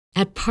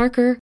At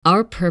Parker,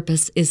 our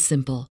purpose is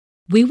simple.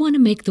 We want to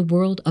make the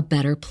world a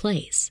better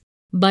place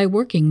by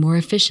working more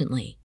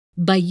efficiently,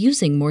 by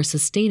using more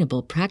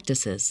sustainable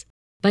practices,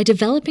 by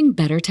developing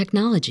better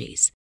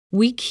technologies.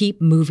 We keep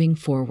moving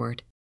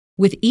forward.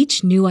 With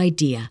each new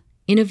idea,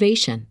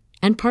 innovation,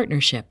 and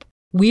partnership,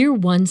 we're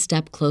one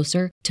step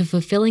closer to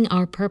fulfilling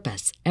our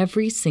purpose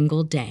every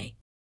single day.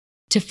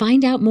 To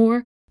find out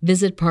more,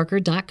 visit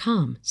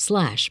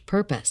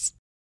parker.com/purpose.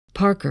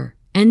 Parker,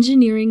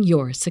 engineering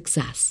your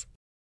success.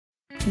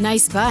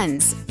 Nice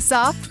buns,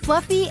 soft,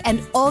 fluffy,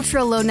 and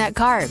ultra-low net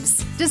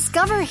carbs.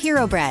 Discover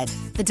Hero Bread,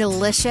 the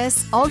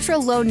delicious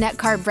ultra-low net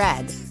carb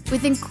bread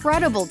with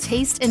incredible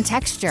taste and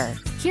texture.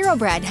 Hero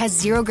Bread has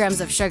 0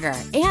 grams of sugar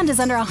and is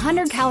under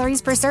 100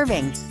 calories per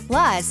serving.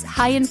 Plus,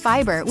 high in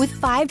fiber with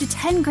 5 to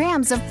 10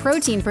 grams of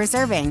protein per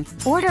serving.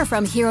 Order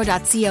from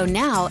hero.co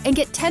now and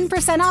get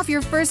 10% off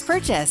your first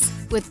purchase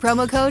with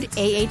promo code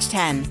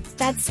AH10.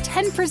 That's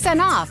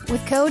 10% off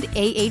with code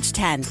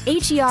AH10.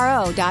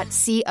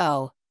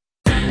 HERO.co.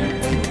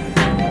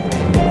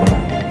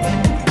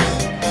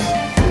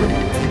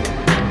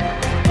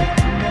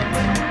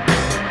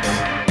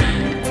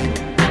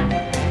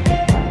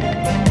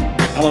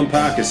 Alan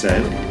Parker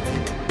said,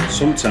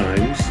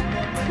 sometimes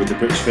with the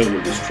British film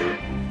industry,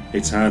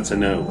 it's hard to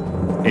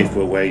know if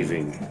we're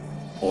waving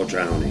or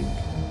drowning.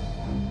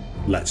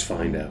 Let's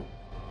find out.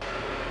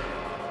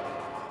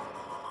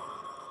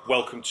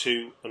 Welcome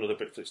to another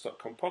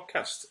Britflix.com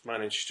podcast. My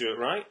name's Stuart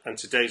Wright, and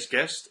today's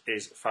guest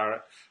is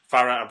Farah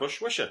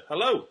Abushwesha.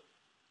 Hello.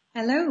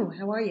 Hello,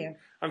 how are you?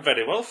 I'm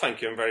very well,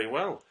 thank you. I'm very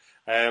well.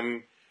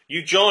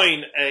 You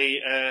join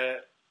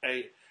a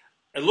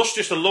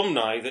illustrious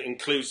alumni that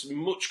includes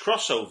much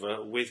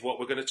crossover with what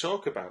we're going to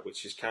talk about,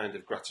 which is kind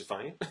of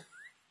gratifying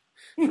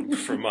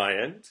from my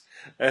end.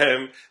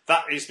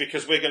 That is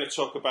because we're going to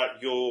talk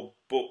about your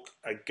book,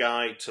 A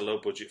Guide to Low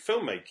Budget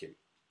Filmmaking,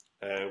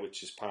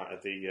 which is part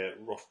of the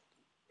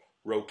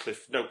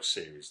Rowcliffe Notes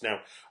series.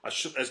 Now,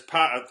 as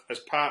part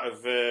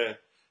of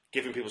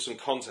giving people some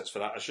context for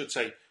that, I should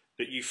say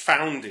that you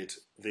founded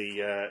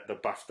the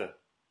BAFTA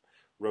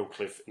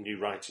Rowcliffe New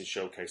Writing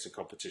Showcase and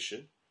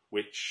Competition,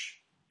 which,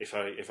 if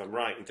I'm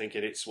right in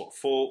thinking, it's what,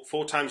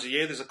 four times a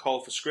year there's a call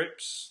for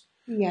scripts?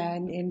 Yeah,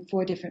 in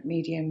 4 different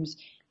mediums: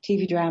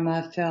 TV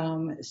drama,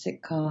 film,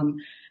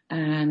 sitcom,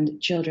 and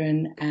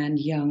children and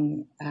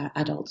young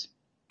adult.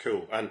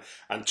 Cool. And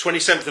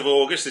 27th of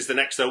August is the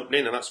next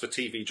opening, and that's for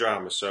TV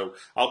drama. So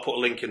I'll put a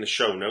link in the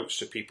show notes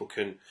so people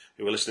who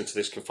are listening to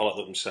this can follow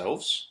that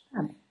themselves.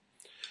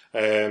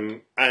 I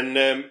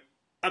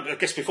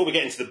guess before we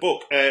get into the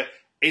book,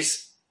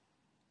 is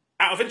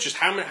out of interest,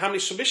 how many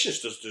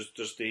submissions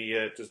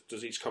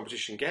does each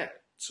competition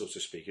get, so to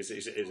speak? Is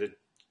it?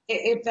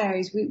 It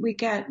varies. We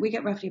get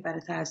roughly about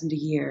 1,000 a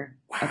year.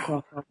 Wow.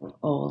 Across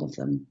all of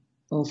them,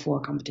 all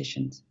 4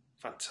 competitions.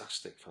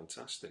 Fantastic.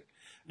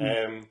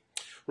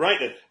 Right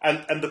then,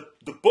 and the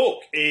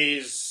book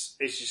is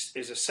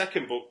a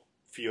second book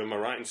for you. Am I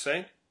right in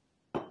saying?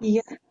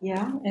 Yeah.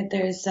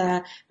 There's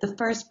the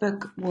first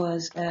book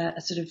was a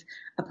sort of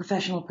a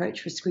professional approach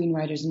for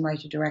screenwriters and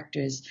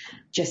writer-directors,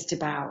 just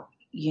about,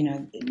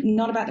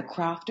 not about the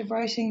craft of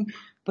writing,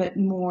 but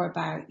more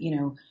about,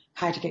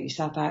 how to get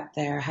yourself out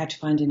there, how to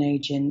find an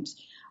agent,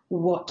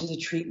 what does a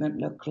treatment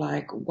look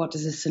like, what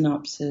does a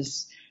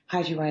synopsis,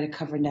 how to write a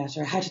cover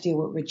letter, how to deal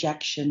with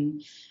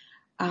rejection,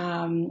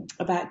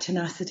 about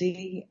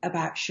tenacity,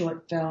 about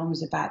short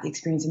films, about the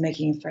experience of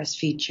making a first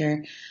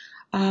feature.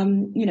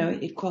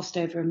 It crossed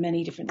over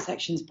many different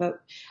sections,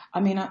 but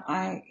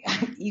I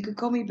you could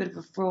call me a bit of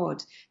a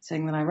fraud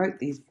saying that I wrote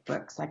these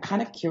books. I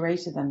kind of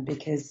curated them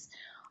because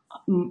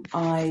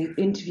I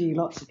interview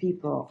lots of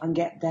people and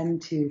get them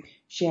to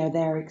share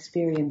their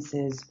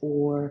experiences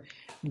or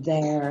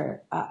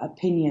their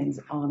opinions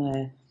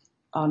on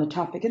a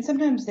topic. And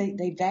sometimes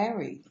they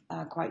vary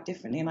quite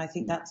differently. And I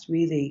think that's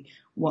really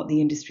what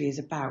the industry is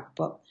about.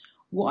 But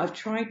what I've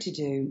tried to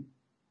do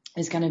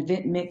is kind of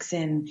mix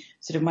in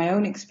sort of my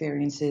own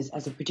experiences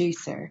as a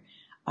producer,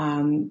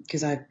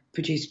 because I've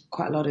produced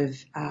quite a lot of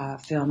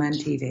film and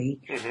TV,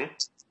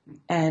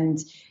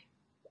 and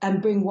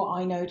bring what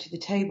I know to the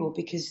table,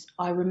 because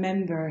I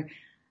remember,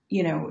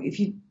 if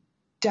you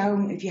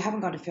haven't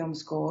got a film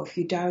score, if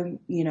you don't,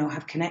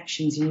 have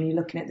connections, and you're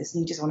looking at this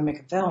and you just want to make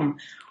a film,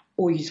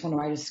 or you just want to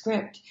write a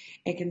script,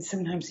 it can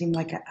sometimes seem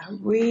like a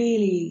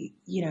really,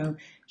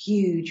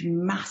 huge,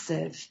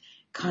 massive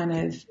kind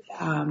of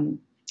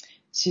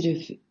sort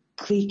of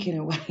clique in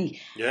a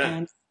way,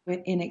 and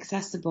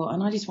inaccessible.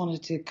 And I just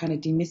wanted to kind of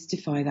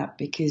demystify that,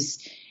 because,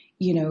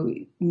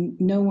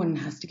 no one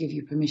has to give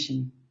you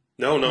permission.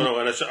 No. And I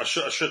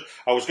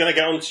was going to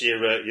get on to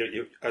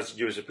you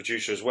as a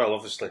producer as well.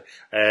 Obviously,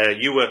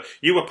 you were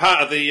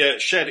part of the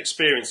shared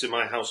experience in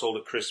my household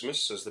at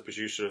Christmas as the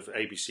producer of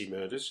ABC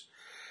Murders.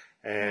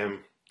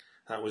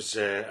 That was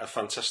a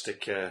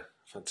fantastic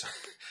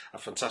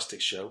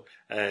show.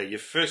 Your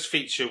first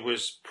feature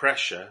was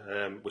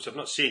Pressure, which I've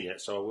not seen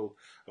yet, so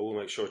I will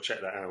make sure to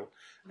check that out.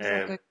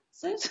 Yeah,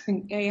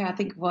 I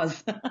think it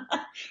was.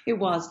 It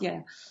was,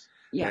 yeah.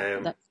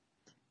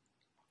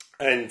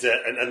 And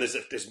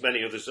there's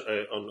many others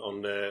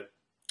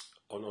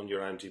on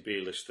your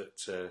IMDb list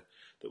that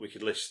we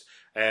could list.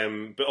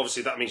 But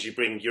obviously that means you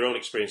bring your own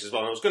experience as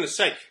well. And I was going to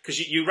say, because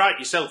you write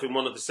yourself in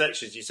one of the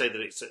sections, you say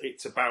that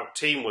it's about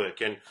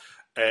teamwork and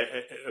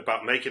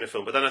about making a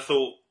film. But then I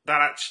thought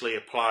that actually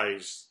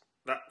applies.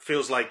 That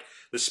feels like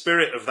the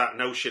spirit of that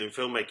notion in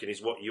filmmaking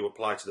is what you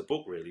apply to the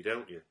book, really,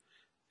 don't you?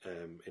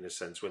 In a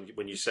sense,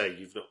 when you say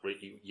you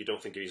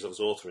don't think of yourself as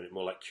authoring it,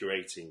 more like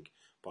curating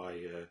by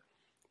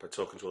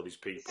talking to all these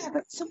people. Yeah,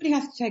 but somebody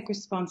has to take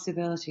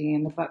responsibility,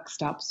 and the buck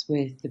stops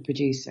with the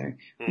producer,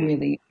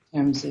 really, in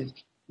terms of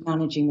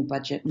managing the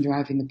budget and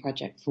driving the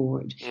project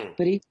forward.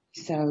 But equally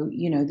so,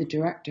 the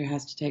director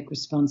has to take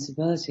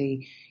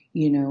responsibility,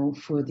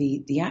 for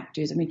the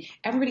actors. I mean,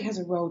 everybody has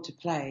a role to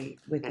play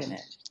within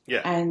it.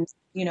 Yeah. And,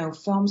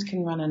 films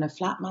can run in a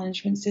flat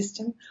management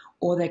system,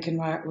 or they can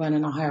run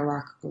in a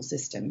hierarchical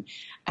system.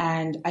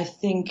 And I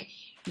think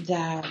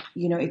that,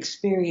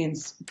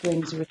 experience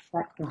brings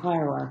respect for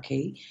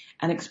hierarchy,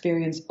 and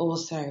experience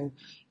also,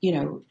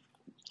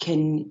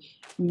 can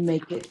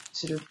make it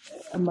sort of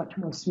a much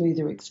more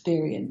smoother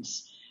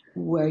experience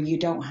where you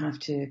don't have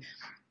to,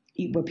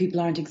 where people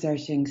aren't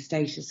exerting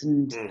status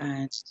and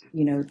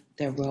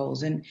their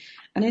roles. And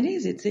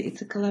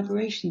it's a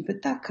collaboration,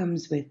 but that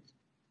comes with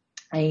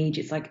age.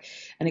 It's like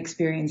an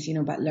experience,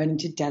 about learning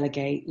to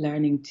delegate,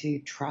 learning to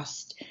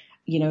trust,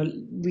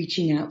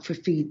 reaching out for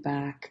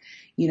feedback,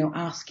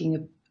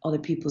 asking other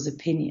people's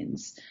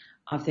opinions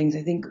of things.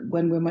 I think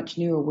when we're much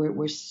newer,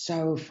 we're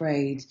so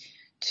afraid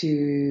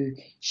to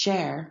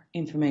share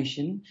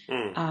information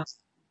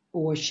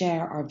or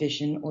share our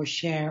vision or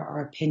share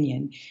our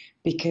opinion,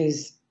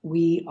 because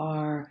we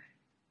are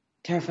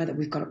terrified that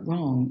we've got it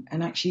wrong.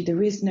 And actually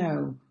there is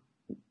no,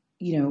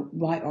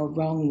 right or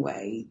wrong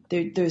way.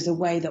 There's a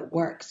way that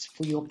works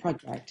for your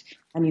project,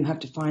 and you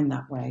have to find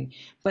that way.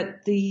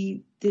 But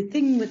the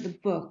thing with the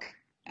book,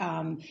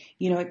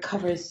 it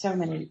covers so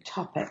many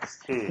topics,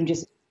 from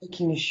just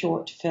making a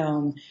short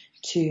film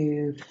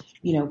to,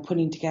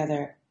 putting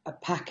together a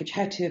package,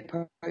 how to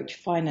approach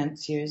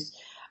financiers,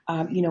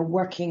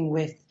 working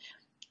with,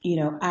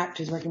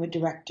 actors, working with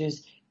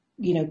directors,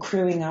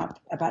 crewing up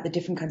about the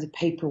different kinds of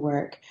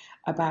paperwork,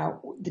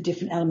 about the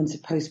different elements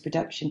of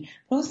post-production,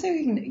 but also,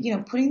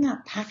 putting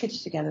that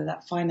package together,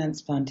 that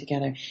finance plan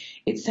together.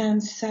 It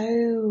sounds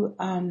so,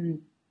 oh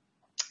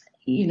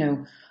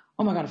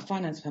my God, a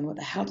finance plan, what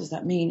the hell does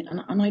that mean?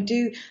 And I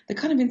do, the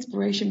kind of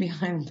inspiration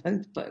behind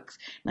both books.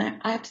 Now,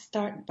 I have to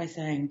start by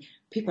saying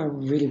people are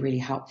really, really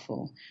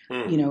helpful.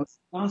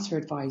 Ask for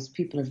advice,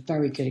 people are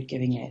very good at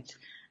giving it.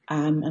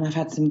 And I've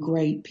had some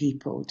great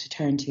people to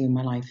turn to in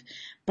my life.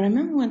 But I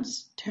remember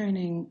once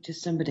turning to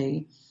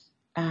somebody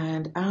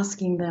and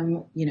asking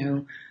them,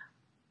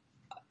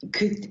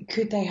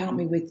 could they help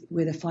me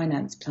with a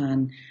finance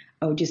plan,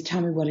 or just tell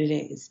me what it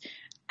is?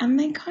 And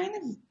they kind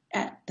of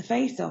at the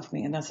face off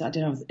me, and I don't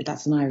know if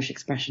that's an Irish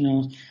expression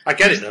or... I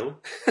get it though.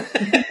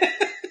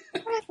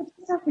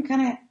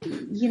 kind of,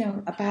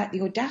 about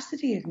the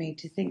audacity of me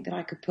to think that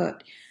I could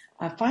put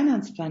a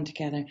finance plan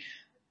together.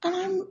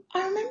 And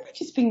I remember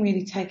just being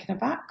really taken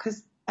aback,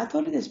 because I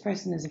thought of this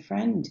person as a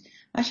friend.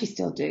 I actually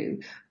still do.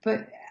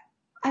 But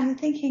I'm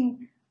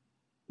thinking,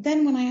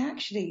 then when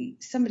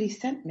somebody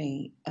sent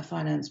me a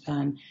finance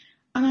plan,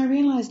 and I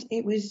realized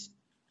it was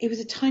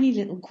a tiny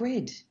little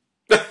grid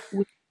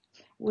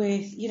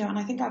with, and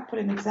I think I put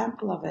an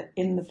example of it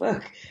in the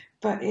book,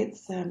 but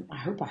it's, I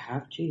hope I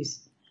have,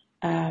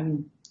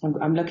 I'm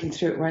looking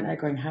through it right now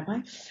going, have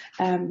I?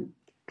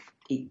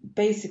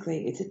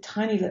 Basically, it's a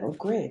tiny little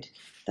grid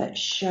that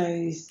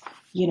shows,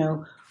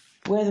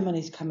 where the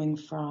money's coming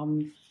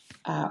from,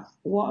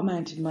 what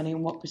amount of money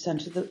and what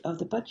percent of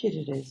the budget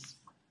it is.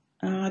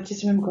 I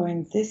just remember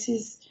going,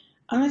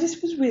 and I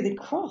just was really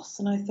cross.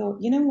 And I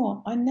thought, you know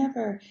what? I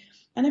never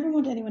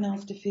want anyone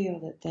else to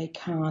feel that they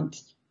can't,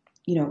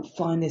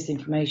 find this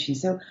information.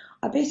 So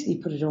I basically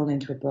put it all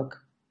into a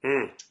book.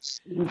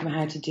 Even from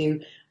how to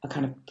do a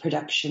kind of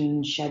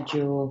production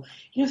schedule,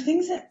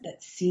 things that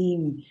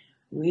seem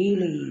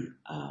really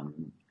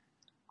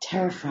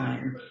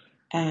terrifying,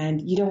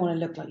 and you don't want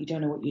to look like you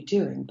don't know what you're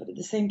doing. But at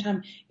the same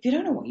time, if you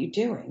don't know what you're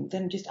doing,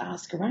 then just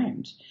ask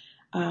around.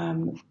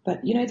 But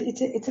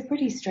it's a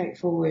pretty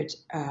straightforward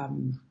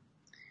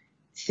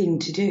thing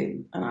to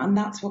do, and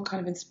that's what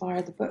kind of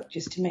inspired the book,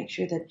 just to make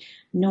sure that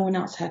no one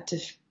else had to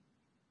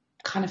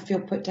kind of feel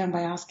put down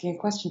by asking a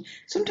question.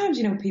 Sometimes,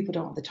 people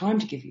don't have the time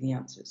to give you the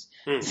answers.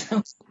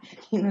 So,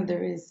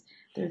 there's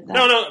that.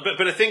 No,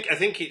 but I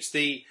think it's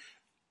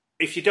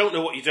if you don't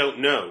know what you don't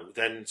know,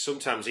 then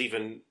sometimes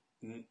even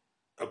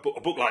a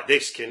book like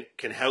this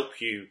can help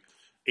you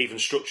even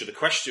structure the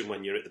question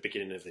when you're at the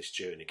beginning of this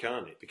journey,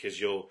 can't it? Because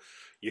you're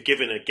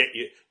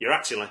you're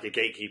acting like a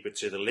gatekeeper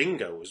to the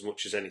lingo as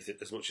much as anything,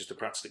 as much as the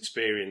practical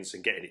experience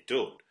and getting it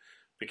done.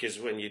 Because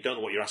when you don't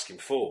know what you're asking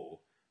for,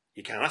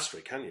 you can't ask for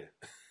it, can you?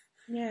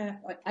 Yeah,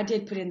 I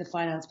did put in the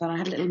finance, but I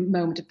had a little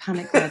moment of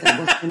panic there that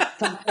wasn't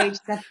on page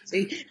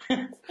 70.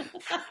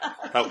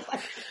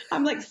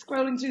 I'm like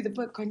scrolling through the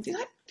book going, did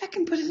I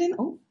fucking put it in?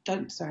 Oh,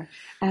 don't, sir.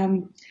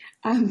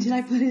 Did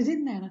I put it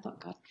in there? And I thought,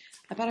 God,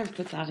 I better have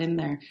put that in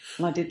there.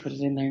 And I did put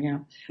it in there, yeah.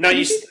 No,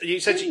 you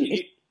said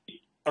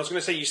I was going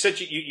to say, you said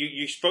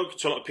you spoke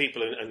to a lot of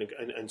people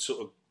and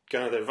sort of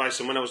gathered their advice.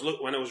 And when I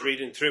was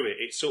reading through it,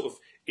 it sort of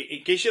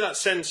it gives you that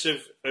sense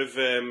of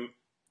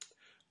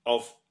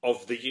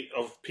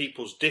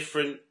people's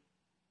different,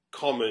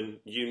 common,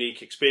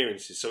 unique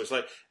experiences. So it's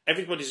like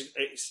you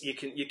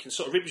can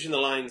sort of read between the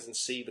lines and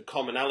see the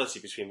commonality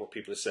between what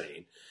people are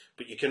saying,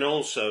 but you can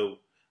also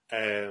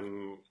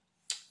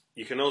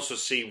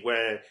see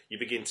where you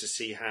begin to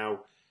see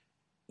how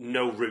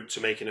no route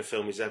to making a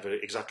film is ever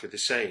exactly the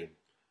same.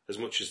 As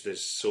much as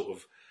there's sort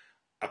of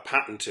a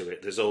pattern to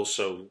it, there's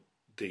also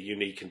the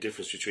unique and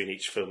difference between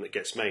each film that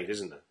gets made,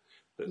 isn't there?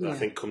 That I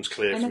think comes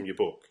clear from your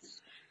book.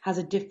 Has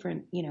a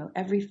different,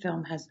 every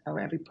film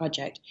or every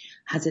project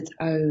has its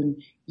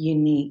own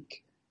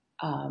unique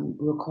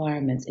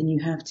requirements, and you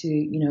have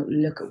to,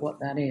 look at what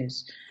that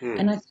is.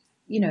 And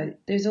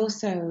there's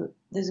a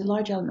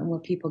large element where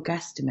people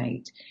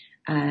guesstimate,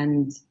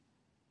 and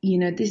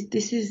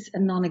this is a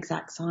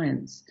non-exact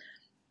science.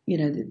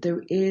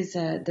 There is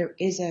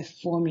a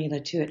formula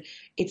to it.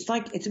 It's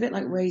a bit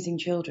like raising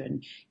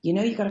children.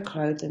 You got to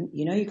clothe them,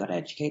 you got to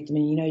educate them,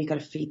 and you got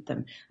to feed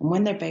them. And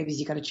when they're babies,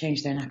 you got to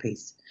change their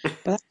nappies.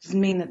 But that doesn't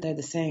mean that they're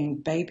the same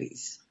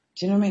babies.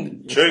 Do you know what I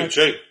mean? True.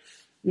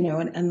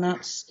 And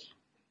that's,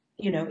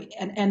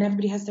 and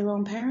everybody has their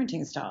own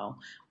parenting style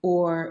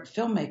or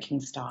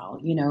filmmaking style.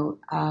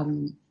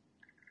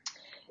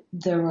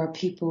 There are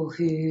people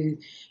who,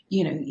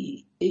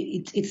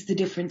 it's the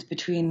difference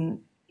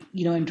between,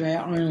 Andrea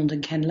Arnold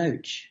and Ken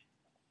Loach,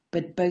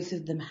 but both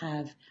of them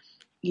have,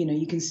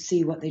 you can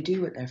see what they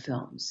do with their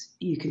films.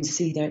 You can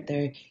see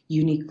their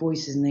unique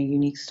voices and their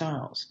unique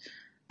styles.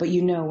 But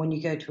when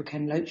you go to a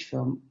Ken Loach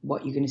film,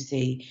 what you're going to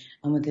see,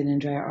 and with an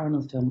Andrea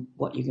Arnold film,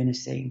 what you're going to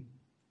see.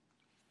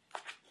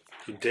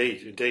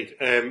 Indeed.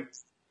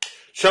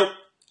 So,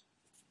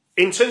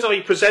 in terms of how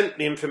you present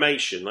the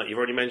information, like you've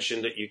already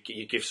mentioned that you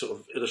give sort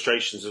of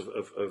illustrations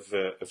of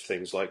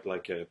things like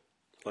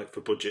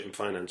for budget and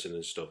financing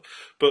and stuff.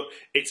 But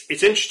it's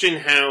interesting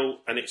how,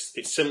 and it's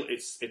the same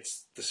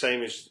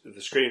as the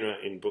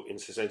screenwriting book in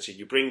the sense that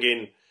you bring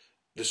in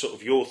the sort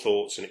of your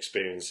thoughts and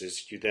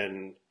experiences, you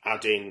then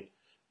add in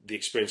the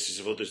experiences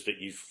of others that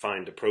you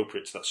find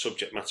appropriate to that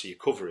subject matter you're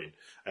covering.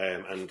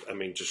 And I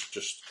mean,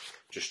 just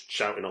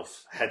shouting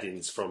off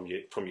headings from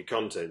your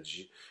content.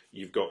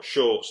 You've got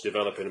shorts,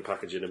 developing and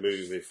packaging a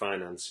movie,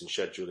 financing,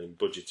 scheduling,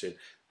 budgeting,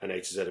 and A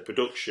to Z of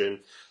production,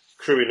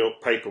 crewing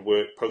up,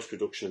 paperwork,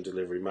 post-production and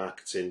delivery,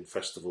 marketing,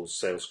 festivals,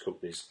 sales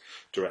companies,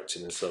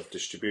 directing and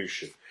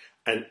self-distribution.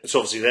 And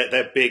so obviously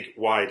they're big,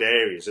 wide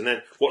areas. And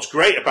then what's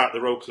great about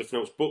the Road Cliff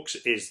Notes books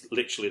is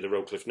literally the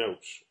Road Cliff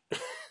Notes,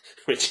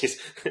 which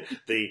is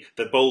the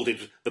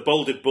bolded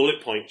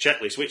bullet point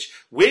checklist, which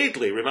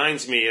weirdly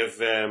reminds me of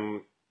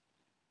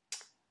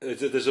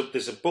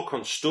there's a book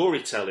on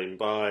storytelling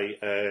by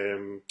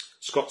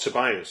Scott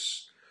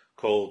Tobias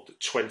called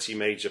 20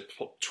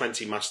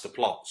 Master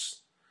Plots.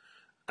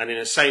 And in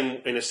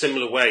a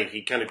similar way,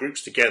 he kind of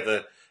groups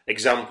together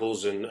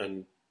examples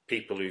and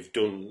people who've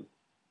done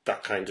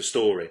that kind of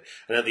story.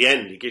 And at the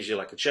end, he gives you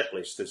like a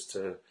checklist as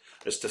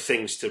to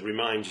things to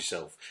remind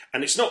yourself.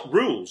 And it's not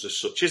rules as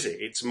such, is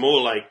it? It's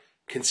more like,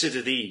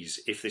 consider these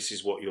if this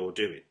is what you're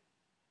doing.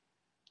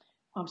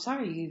 I'm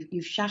sorry,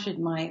 you've shattered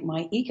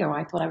my ego.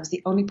 I thought I was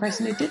the only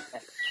person who did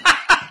that.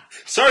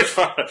 Sorry,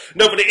 Farah.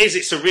 No, but it is.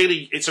 It's a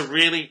really.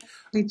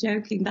 I'm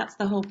joking. That's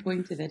the whole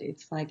point of it.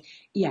 It's like,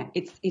 yeah,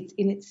 it's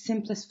in its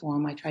simplest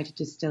form. I try to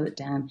distill it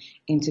down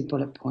into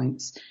bullet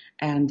points,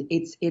 and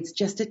it's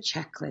just a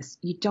checklist.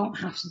 You don't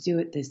have to do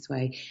it this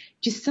way.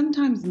 Just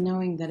sometimes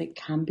knowing that it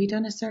can be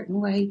done a certain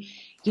way.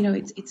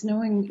 It's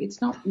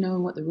not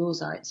knowing what the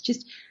rules are. It's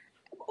just,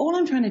 all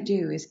I'm trying to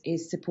do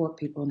is support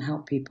people and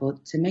help people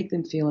to make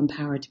them feel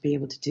empowered to be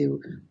able to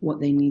do what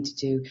they need to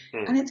do.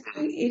 And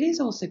it is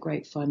also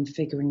great fun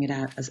figuring it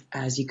out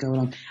as you go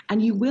along.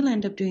 And you will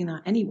end up doing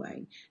that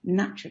anyway,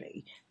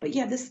 naturally. But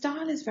yeah, the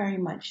style is very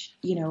much,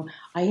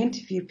 I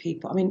interview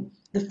people. I mean,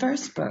 the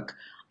first book,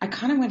 I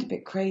kind of went a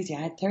bit crazy.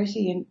 I had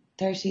 30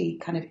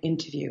 kind of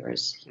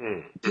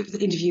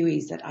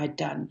interviewees that I'd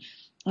done.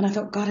 And I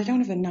thought, God, I don't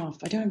have enough.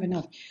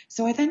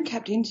 So I then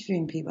kept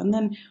interviewing people. And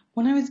then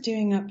when I was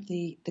doing up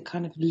the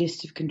kind of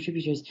list of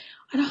contributors,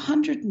 I had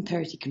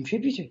 130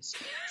 contributors.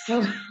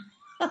 So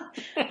I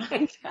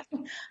kind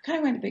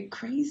of went a bit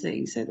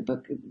crazy. So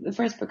the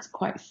first book's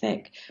quite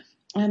thick.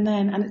 And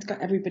it's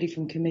got everybody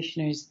from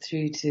commissioners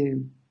through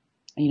to,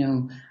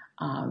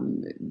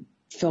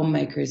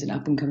 filmmakers and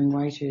up and coming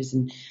writers.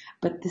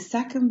 But the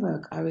second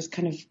book, I was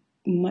kind of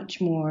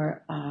much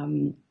more,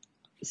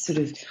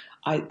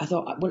 I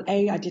thought, well,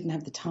 I didn't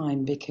have the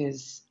time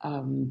because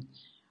my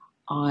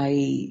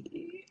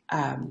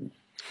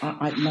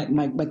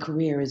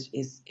career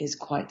is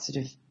quite sort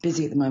of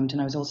busy at the moment,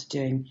 and I was also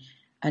doing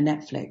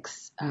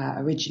Netflix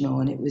original,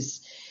 and it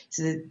was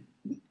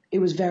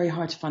very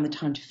hard to find the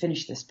time to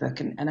finish this book.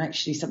 And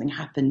actually something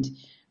happened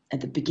at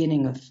the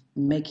beginning of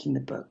making the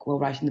book,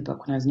 writing the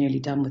book when I was nearly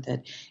done with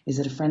it, is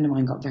that a friend of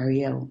mine got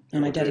very ill,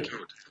 and I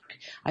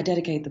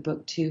dedicated the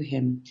book to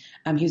him.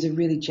 He was a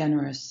really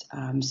generous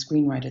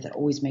screenwriter that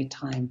always made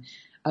time.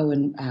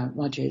 Owen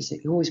Rogers,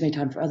 he always made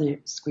time for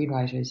other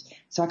screenwriters.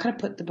 So I kind of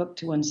put the book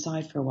to one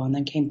side for a while and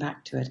then came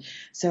back to it.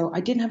 So I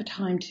didn't have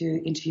time to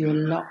interview a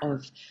lot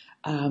of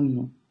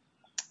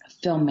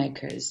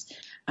filmmakers.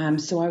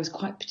 So I was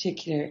quite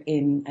particular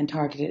and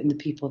targeted in the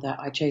people that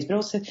I chose. But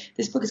also,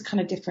 this book is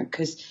kind of different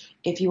because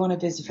if you want a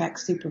VisFX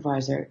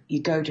supervisor,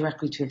 you go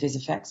directly to a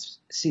VisFX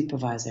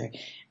supervisor,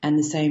 and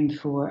the same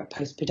for a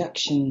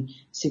post-production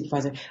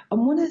supervisor.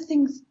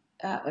 And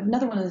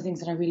another one of the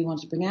things that I really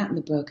wanted to bring out in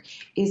the book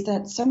is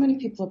that so many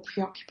people are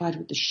preoccupied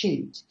with the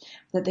shoot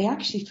that they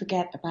actually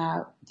forget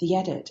about the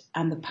edit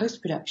and the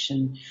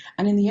post-production.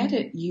 And in the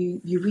edit,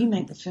 you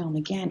remake the film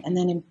again. And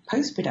then in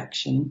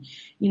post-production,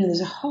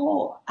 there's a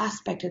whole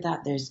aspect of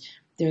that.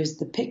 There's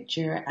the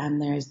picture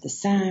and there's the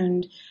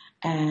sound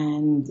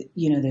and,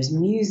 there's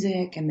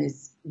music and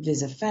there's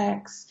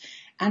VisFX.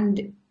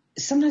 And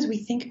sometimes we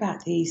think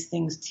about these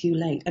things too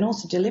late. And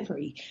also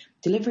delivery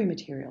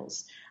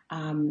materials.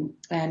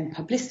 And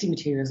publicity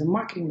materials and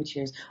marketing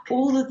materials,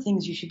 all the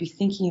things you should be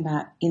thinking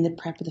about in the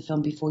prep of the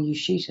film before you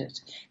shoot it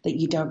that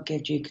you don't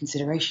give due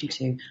consideration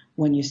to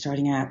when you're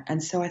starting out.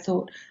 And so I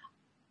thought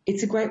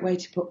it's a great way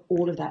to put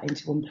all of that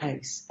into one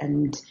place.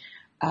 And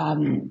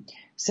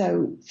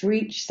so for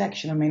each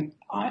section,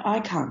 I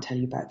can't tell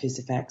you about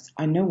VisFX.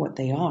 I know what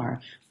they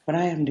are, but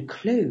I haven't a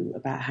clue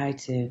about how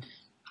to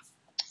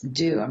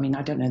do. I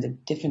don't know the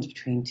difference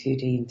between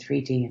 2D and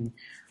 3D, and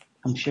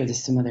I'm sure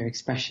there's some other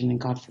expression, and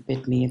God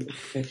forbid me.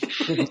 You're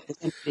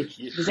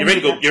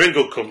in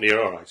good company.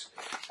 You're all right.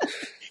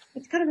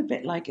 It's kind of a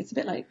bit like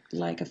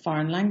a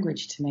foreign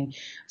language to me.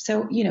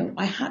 So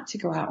I had to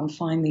go out and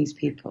find these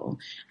people,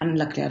 and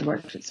luckily I'd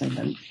worked with some of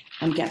them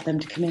and get them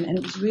to come in. And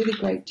it was really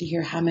great to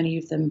hear how many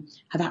of them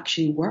have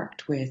actually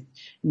worked with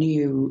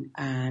new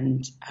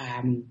and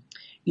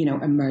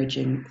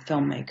emerging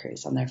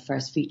filmmakers on their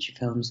first feature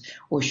films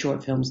or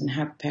short films, and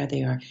how prepared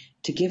they are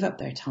to give up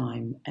their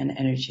time and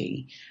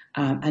energy,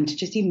 and to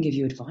just even give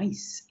you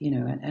advice,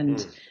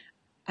 and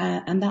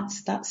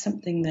that's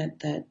something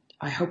that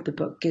I hope the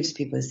book gives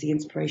people, is the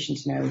inspiration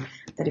to know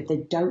that if they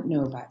don't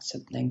know about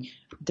something,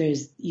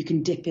 you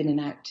can dip in and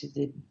out to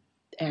the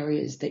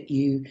areas that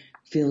you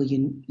feel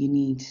you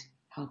need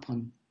help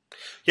on.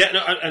 Yeah,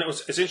 no, and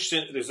it's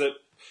interesting.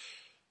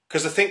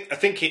 Because I think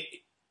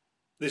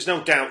there's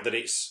no doubt that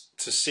it's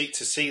to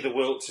see the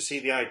world, to see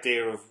the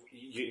idea of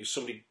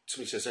somebody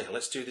says, hey,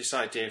 let's do this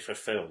idea for a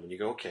film, and you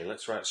go, okay,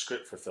 let's write a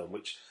script for a film,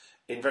 which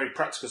in very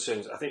practical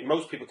terms, I think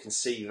most people can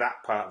see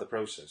that part of the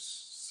process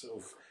sort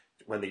of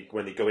when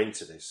they go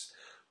into this.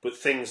 But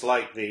things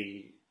like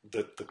the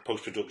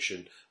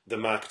post-production, the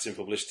marketing,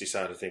 publicity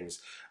side of things,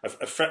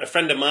 a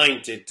friend of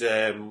mine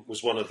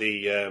was one of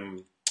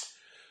the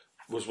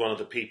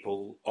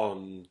people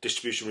on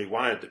Distribution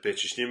Rewired that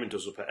Beatrice Newman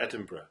does up at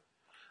Edinburgh.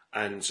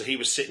 And so he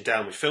was sitting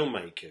down with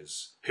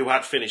filmmakers who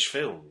had finished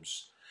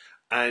films,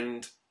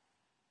 and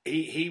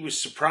he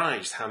was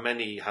surprised how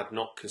many had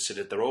not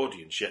considered their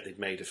audience, yet they'd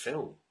made a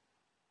film.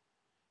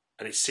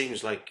 And it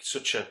seems like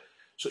such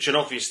an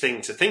obvious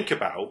thing to think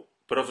about,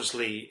 but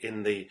obviously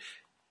in the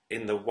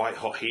white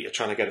hot heat of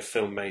trying to get a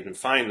film made and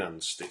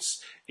financed,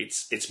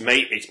 it's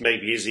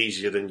maybe is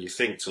easier than you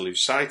think to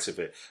lose sight of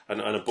it.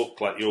 And a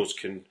book like yours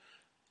can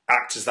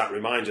act as that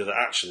reminder that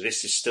actually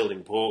this is still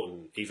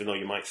important, even though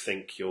you might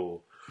think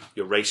you're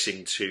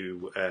racing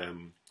to a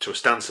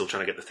standstill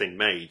trying to get the thing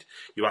made.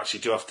 You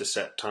actually do have to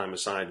set time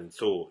aside and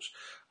thought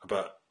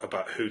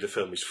about who the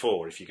film is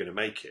for if you're going to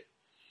make it.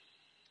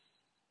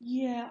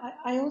 Yeah,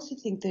 I also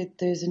think that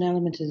there's an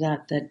element of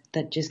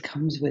that just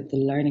comes with the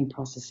learning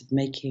process of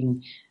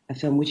making a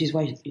film, which is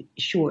why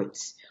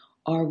shorts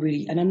are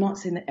really, and I'm not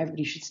saying that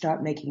everybody should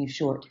start making a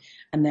short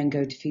and then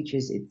go to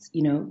features.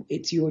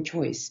 It's your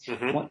choice.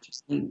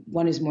 Mm-hmm.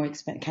 One is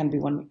can be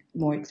one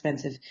more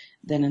expensive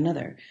than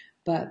another.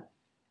 But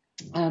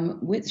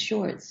with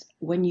shorts,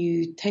 when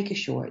you take a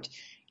short,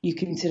 you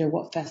consider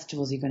what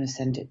festivals you're going to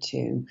send it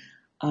to.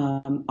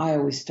 I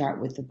always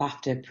start with the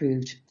BAFTA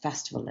approved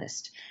festival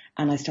list,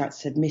 and I start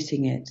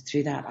submitting it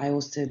through that.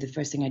 The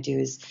first thing I do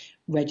is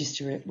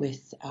register it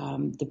with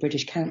the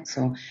British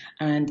Council,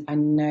 and I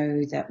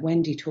know that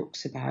Wendy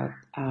talks about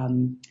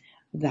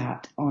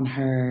that on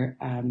her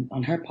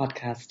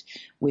podcast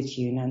with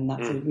you, and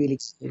that's a really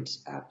good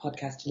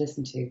podcast to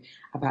listen to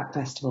about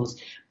festivals.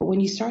 But when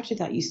you start with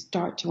that, you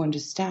start to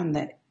understand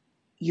that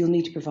you'll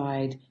need to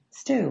provide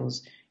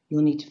stills,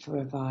 you'll need to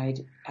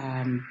provide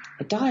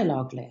a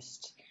dialogue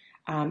list.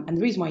 And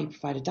the reason why you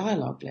provide a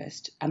dialogue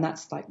list, and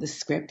that's like the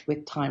script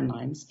with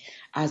timelines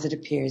as it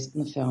appears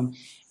in the film,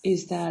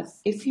 is that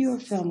if your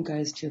film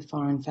goes to a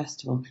foreign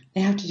festival,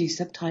 they have to do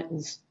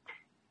subtitles.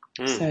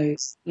 So,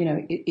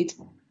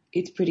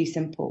 it's pretty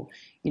simple,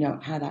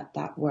 how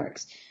that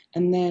works.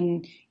 And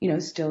then,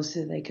 still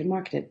so they can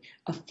market it,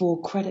 a full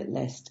credit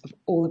list of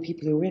all the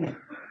people who are in it,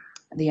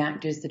 the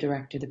actors, the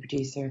director, the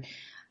producer.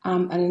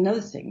 And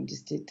another thing,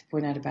 just to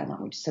point out about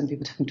that, which some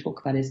people don't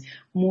talk about, is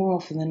more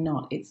often than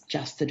not, it's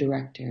just the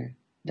director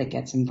that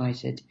gets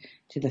invited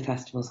to the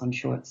festivals on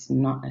shorts,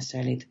 not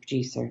necessarily the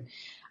producer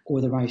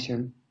or the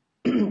writer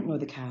or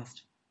the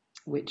cast,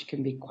 which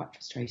can be quite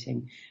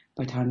frustrating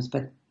by times,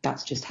 but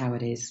that's just how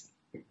it is.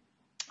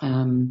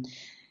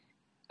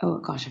 Oh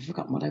gosh, I've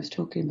forgotten what I was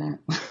talking about.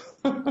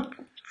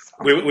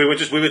 we were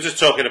just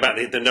talking about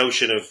the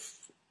notion of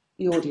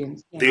the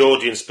audience. Yeah. The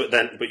audience, but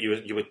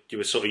you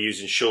were sort of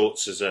using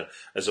shorts as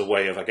a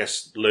way of, I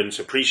guess, learning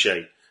to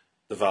appreciate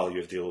the value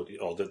of the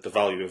audience, or the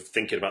value of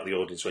thinking about the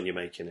audience when you're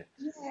making it.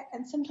 Yeah,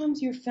 and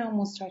sometimes your film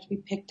will start to be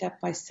picked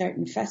up by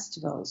certain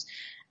festivals,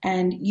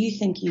 and you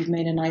think you've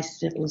made a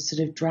nice little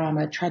sort of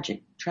drama,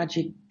 tragic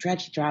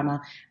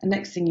drama, and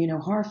next thing you know,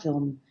 horror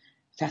film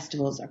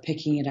festivals are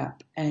picking it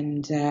up,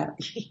 and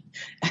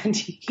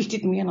he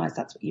didn't realize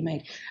that's what you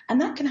made.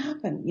 And that can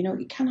happen,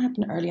 it can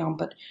happen early on,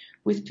 but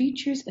with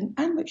features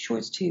and with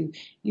shorts too,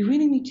 you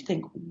really need to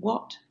think,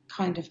 what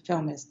kind of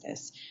film is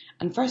this?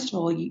 And first of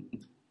all,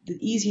 the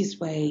easiest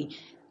way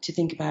to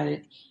think about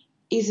it,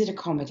 is it a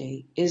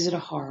comedy? Is it a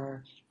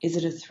horror? Is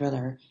it a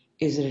thriller?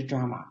 Is it a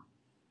drama?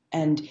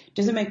 And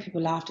does it make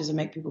people laugh? Does it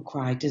make people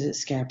cry? Does it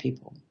scare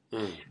people?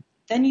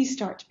 Then you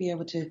start to be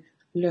able to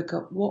look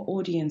at what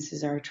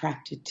audiences are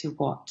attracted to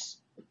what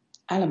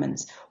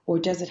elements, or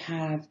does it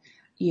have,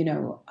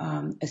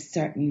 a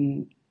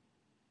certain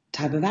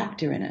type of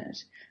actor in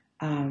it?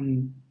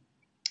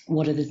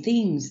 What are the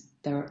themes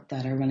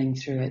that are running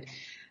through it?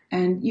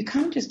 And you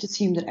can't just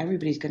assume that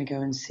everybody's going to go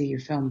and see your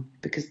film,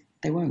 because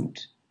they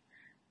won't.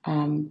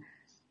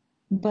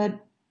 But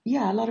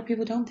yeah, a lot of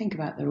people don't think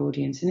about their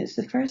audience, and it's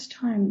the first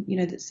time,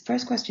 that's the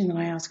first question that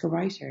I ask a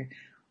writer.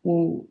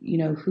 Well,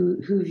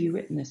 who have you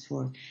written this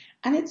for?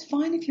 And it's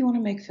fine if you want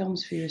to make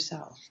films for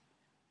yourself.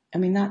 I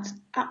mean, that's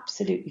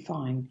absolutely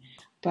fine.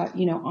 But,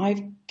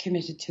 I've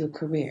committed to a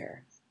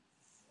career,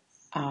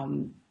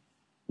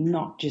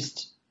 not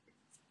just,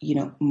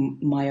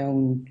 my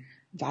own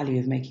value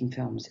of making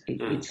films.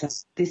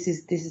 It's this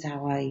is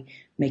how I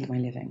make my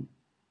living.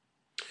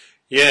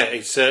 Yeah,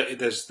 it's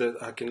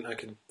I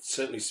can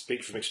certainly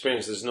speak from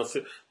experience.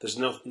 There's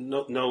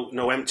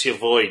no emptier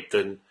void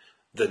than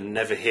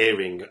never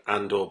hearing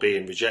and or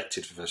being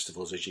rejected for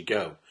festivals as you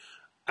go,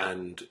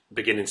 and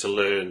beginning to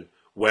learn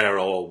where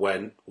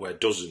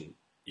doesn't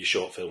your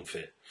short film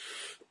fit.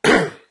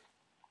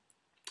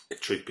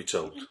 Truth be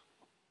told.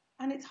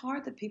 And it's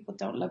hard that people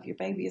don't love your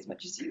baby as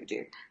much as you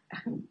do.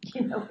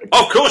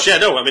 Of course, yeah,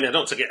 no. I mean, I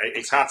don't take it.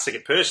 It's hard to take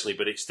it personally,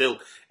 but it still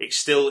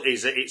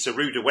is. It's a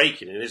rude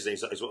awakening, isn't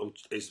it?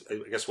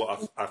 I guess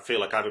what I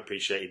feel like I've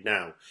appreciated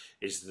now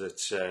is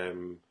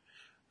that.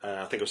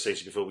 I think I've said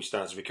to you before we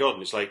started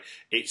recording. It's like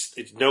it's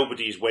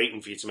nobody is waiting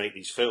for you to make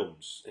these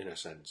films, in a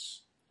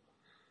sense.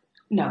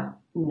 No,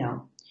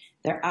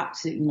 they're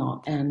absolutely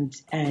not. And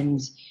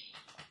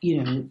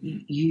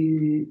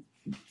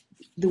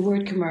the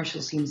word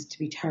commercial seems to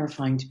be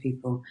terrifying to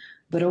people,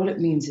 but all it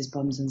means is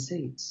bums and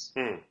seats.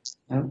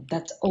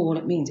 That's all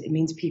it means. It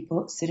means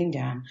people sitting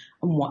down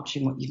and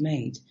watching what you've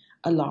made,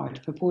 a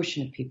large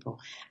proportion of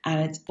people.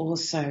 And it's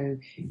also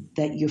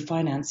that your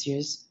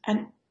financiers,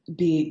 and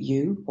be it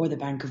you or the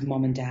bank of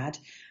mom and dad,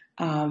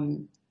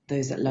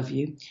 those that love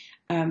you,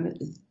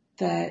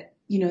 that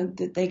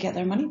they get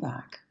their money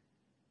back.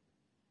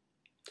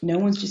 No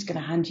one's just going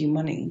to hand you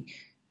money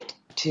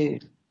to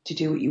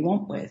do what you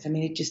want with. I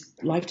mean,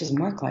 life doesn't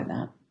work like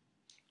that.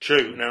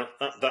 True. Now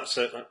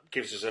that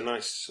gives us a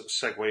nice sort of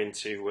segue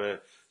into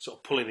sort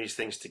of pulling these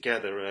things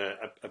together.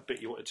 A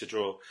bit you wanted to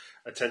draw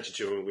attention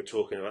to when we were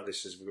talking about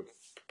this as we were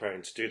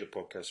preparing to do the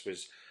podcast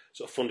was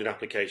sort of funding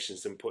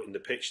applications and putting the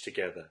pitch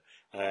together.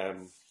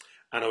 And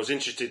I was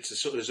interested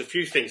to there's a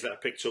few things that I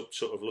picked up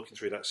sort of looking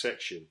through that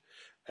section.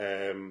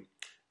 In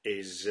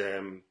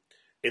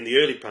the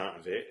early part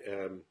of it,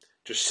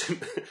 just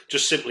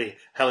simply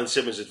Helen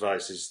Simmons'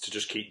 advice is to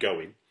just keep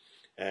going.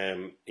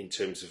 In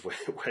terms of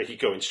where you're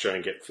going to try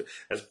and get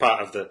as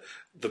part of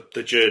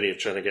the journey of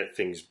trying to get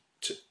things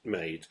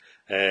made.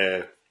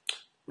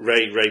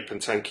 Ray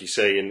Pantanki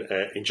saying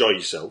enjoy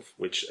yourself,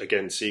 which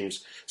again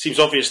seems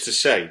obvious to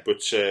say,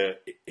 but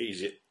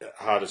easy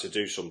harder to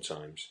do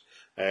sometimes.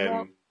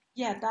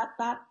 Yeah,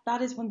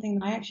 that is one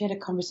thing. I actually had a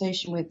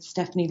conversation with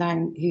Stephanie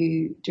Lang,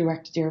 who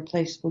directed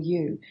Irreplaceable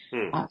You,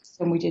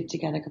 when we did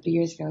together a couple of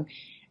years ago.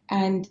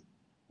 And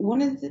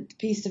one of the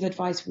pieces of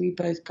advice we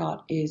both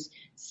got is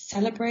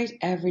celebrate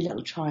every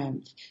little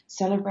triumph.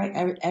 Celebrate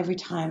every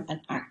time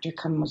an actor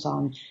comes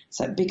on.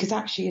 So because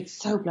actually it's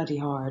so bloody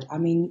hard. I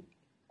mean,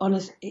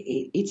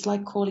 it's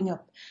like crawling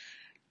up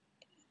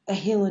a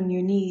hill on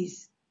your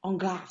knees on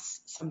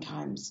glass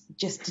sometimes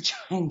just to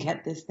try and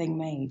get this thing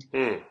made,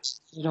 get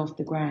it off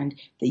the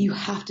ground. That you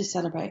have to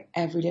celebrate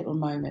every little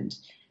moment,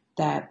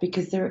 that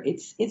because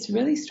it's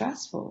really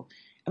stressful.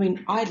 I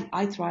mean,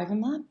 I thrive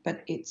on that,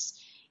 but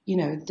it's,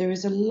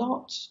 there's a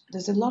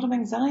lot of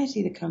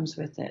anxiety that comes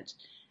with it.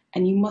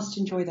 and you must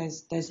enjoy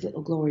those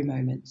little glory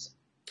moments.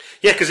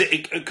 Yeah,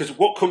 because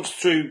what comes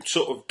through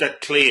sort of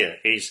dead clear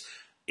is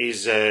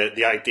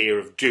the idea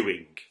of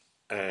doing.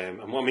 And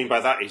what I mean by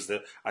that is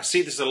that I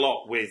see this a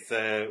lot with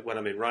when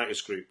I'm in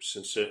writers groups,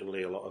 and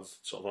certainly a lot of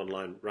sort of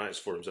online writers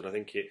forums. And I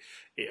think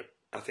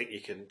I think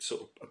you can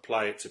sort of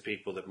apply it to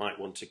people that might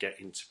want to get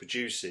into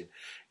producing.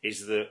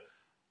 Is that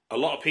a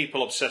lot of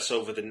people obsess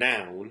over the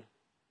noun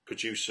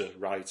producer,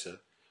 writer,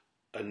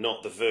 and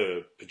not the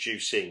verb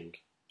producing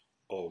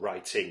or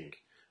writing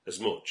as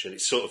much. And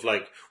it's sort of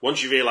like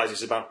once you realise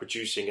it's about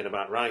producing and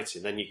about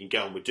writing, then you can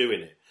get on with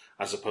doing it,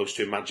 as opposed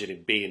to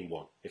imagining being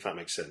one. If that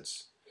makes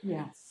sense.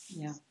 Yeah.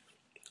 Yeah.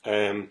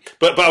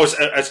 But I was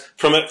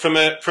from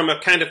a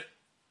kind of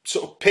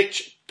sort of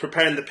pitch,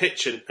 preparing the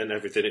pitch and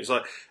everything. It's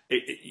like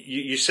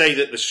you say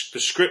that the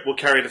script will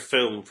carry the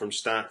film from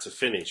start to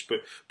finish.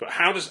 But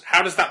how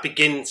does that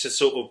begin to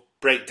sort of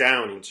break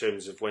down in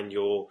terms of when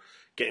you're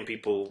getting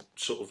people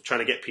sort of trying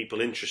to get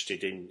people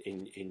interested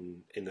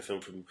in the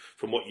film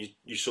from what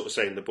you sort of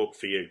say in the book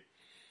for you?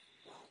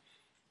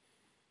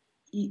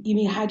 You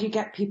mean, how do you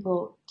get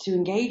people to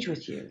engage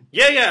with you?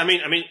 Yeah. I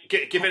mean,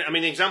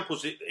 given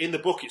examples in the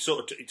book,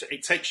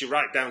 it takes you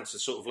right down to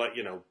sort of like,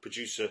 you know,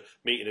 producer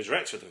meeting a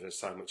director for the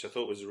first time, which I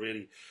thought was a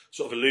really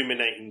sort of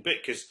illuminating bit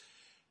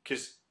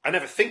because I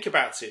never think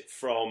about it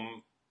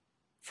from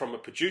a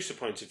producer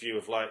point of view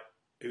of like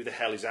who the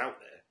hell is out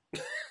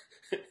there.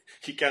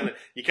 you kind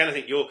of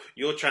think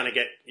you're trying to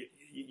get.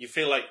 You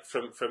feel like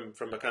from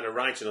a kind of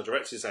writing or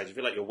directing side, you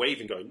feel like you're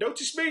waving, going,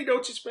 notice me,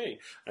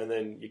 and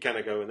then you kind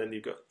of go, and then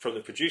you've got from the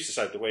producer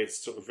side, the way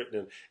it's sort of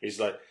written is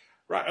like,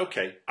 right,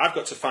 okay, I've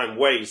got to find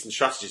ways and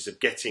strategies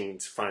of getting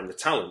to find the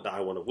talent that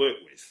I want to work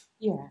with.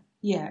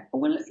 Yeah.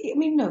 Well, I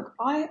mean, look,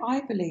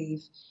 I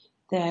believe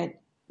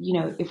that, you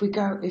know, if we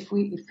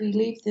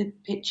leave the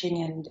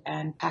pitching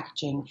and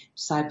packaging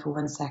aside for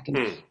 1 second,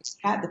 it's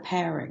about the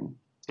pairing.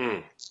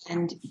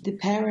 And the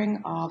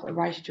pairing of a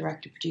writer,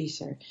 director,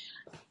 producer.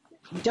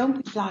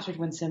 Don't be flattered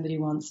when somebody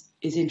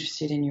is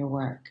interested in your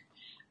work,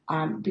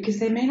 because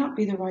they may not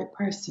be the right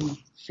person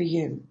for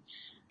you.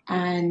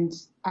 And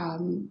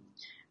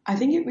I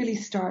think it really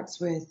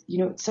starts with, you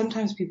know,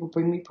 sometimes people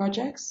bring me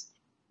projects.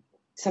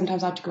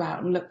 Sometimes I have to go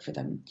out and look for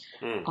them.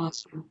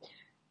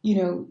 You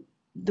know,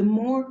 the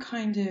more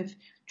kind of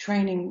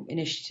training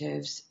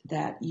initiatives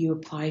that you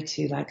apply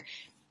to, like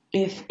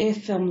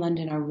if Film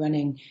London are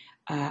running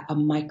a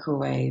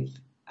microwave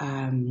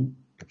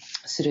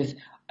sort of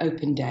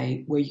open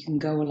day where you can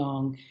go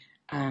along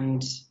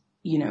and,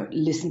 you know,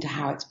 listen to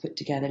how it's put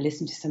together,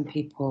 listen to some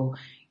people,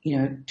 you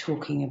know,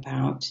 talking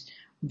about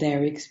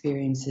their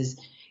experiences,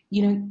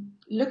 you know,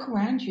 look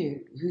around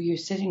you who you're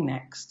sitting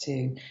next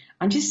to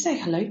and just say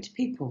hello to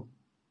people.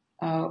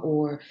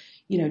 Or,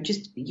 you know,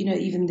 just, you know,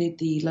 even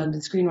the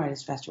London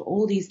Screenwriters Festival,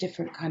 all these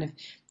different kind of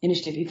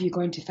initiatives. If you're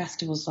going to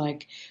festivals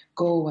like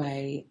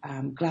Galway,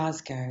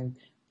 Glasgow,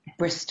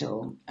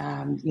 Bristol,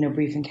 you know,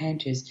 Brief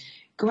Encounters,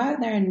 go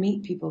out there and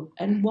meet people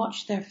and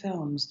watch their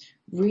films,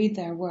 read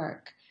their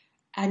work,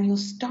 and you'll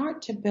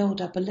start to build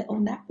up a little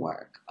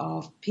network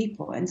of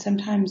people. And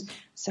sometimes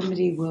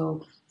somebody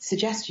will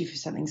suggest you for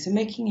something. So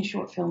making a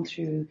short film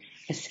through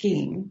a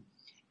scheme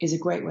is a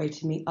great way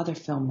to meet other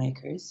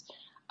filmmakers.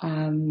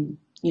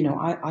 You know,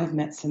 I've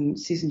met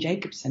Susan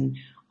Jacobson.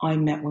 I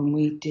met when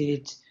we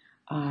did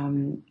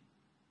film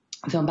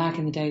back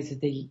in the days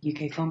of the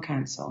UK Film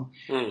Council.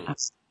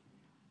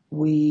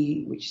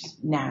 Which is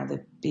now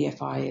the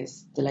BFI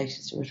is the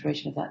latest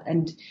iteration of that.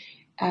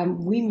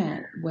 And we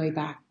met way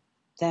back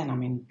then. I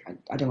mean,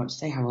 I don't want to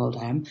say how old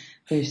I am,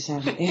 but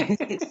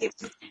it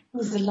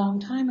was a long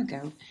time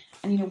ago.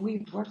 And, you know,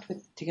 we've worked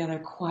together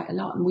quite a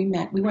lot. And we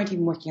weren't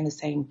even working on the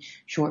same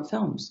short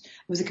films.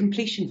 It was a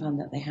completion fund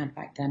that they had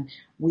back then.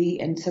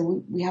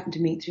 So we happened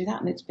to meet through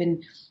that. And it's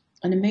been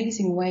an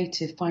amazing way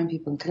to find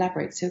people and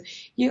collaborate. So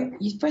you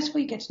first of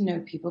all, you get to know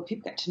people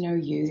get to know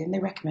you, and they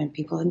recommend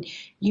people, and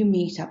you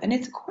meet up, and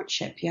it's a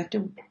courtship. You have to,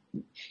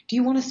 do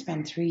you want to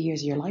spend 3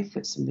 years of your life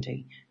with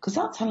somebody? Because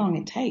that's how long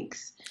it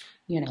takes,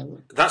 you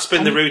know. That's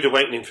been the rude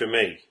awakening for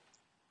me,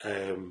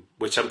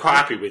 which I'm quite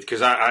happy with,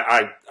 because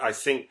I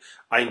think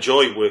I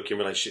enjoy working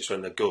relationships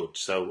when they're good,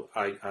 so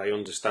I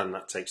understand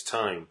that takes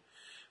time.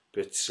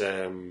 But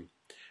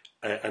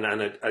and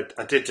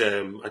I did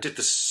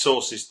the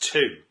Sources 2,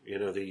 you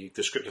know, the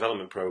script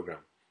development program,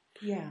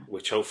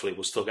 which hopefully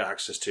we'll still get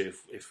access to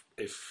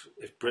if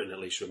Britain at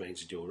least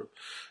remains in Europe.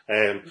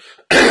 And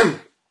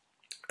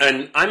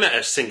I met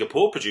a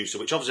Singapore producer,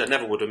 which obviously I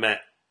never would have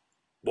met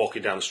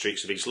walking down the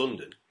streets of East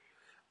London,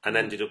 and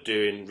ended up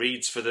doing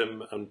reads for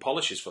them and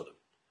polishes for them,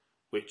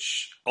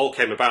 which all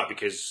came about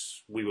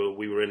because we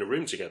were in a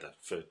room together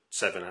for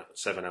 7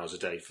 hours a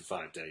day for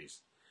 5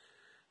 days.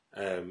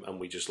 And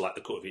we just like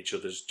the cut of each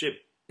other's jib,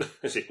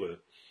 as it were.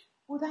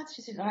 Well, that's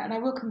just it. And I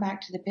will come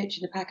back to the pitch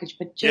and the package,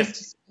 but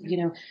just, you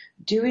know,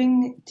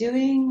 doing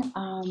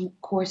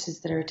courses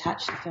that are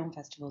attached to film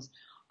festivals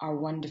are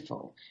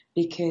wonderful,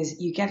 because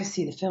you get to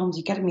see the films,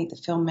 you get to meet the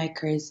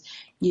filmmakers,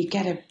 you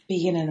get to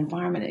be in an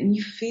environment, and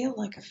you feel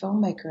like a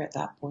filmmaker at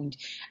that point.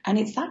 And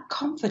it's that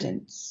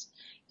confidence,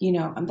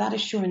 and that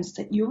assurance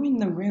that you're in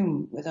the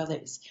room with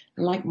others,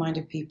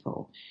 like-minded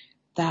people,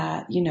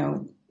 that,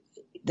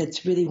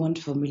 that's really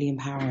wonderful, really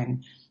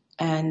empowering,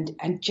 and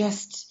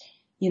just,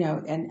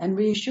 and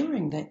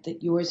reassuring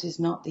that yours is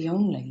not the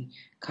only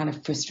kind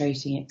of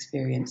frustrating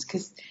experience,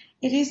 because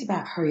it is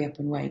about hurry up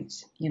and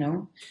wait,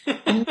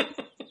 and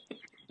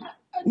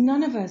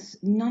none of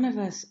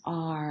us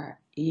are,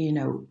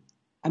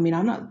 I mean,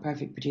 I'm not the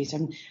perfect producer.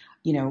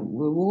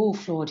 We're all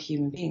flawed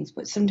human beings,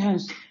 but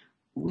sometimes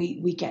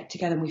we get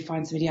together and we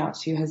find somebody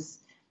else who has,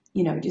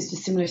 just a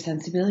similar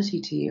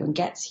sensibility to you and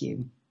gets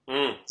you.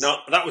 No,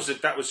 that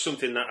was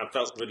something that I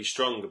felt really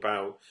strong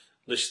about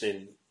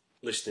reading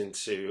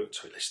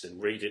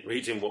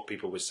what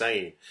people were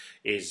saying.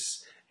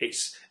 It's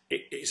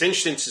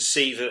interesting to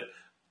see that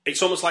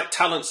it's almost like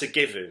talents are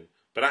given,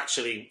 but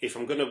actually, if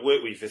I'm going to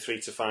work with you for 3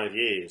 to 5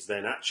 years,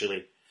 then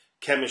actually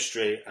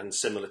chemistry and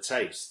similar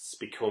tastes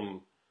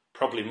become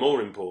probably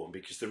more important,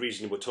 because the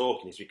reason we're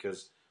talking is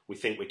because we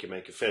think we can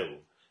make a film.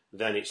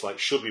 Then it's like,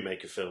 should we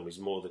make a film is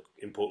more the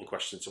important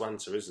question to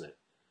answer, isn't it?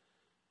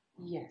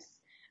 Yes.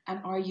 And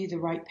are you the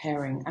right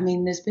pairing? I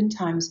mean, there's been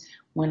times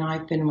when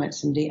I've been with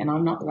somebody and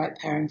I'm not the right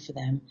pairing for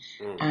them,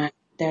 and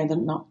they're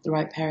not the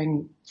right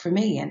pairing for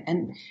me.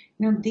 And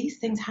these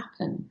things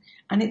happen,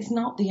 and it's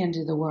not the end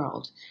of the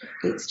world.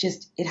 It's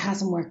just, it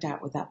hasn't worked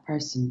out with that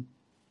person,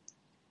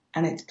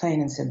 and it's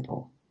plain and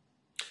simple.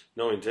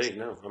 No, indeed,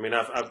 no. I mean,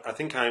 I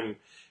think I'm,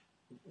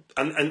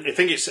 and I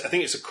think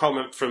it's a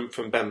comment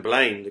from Ben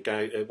Blaine, the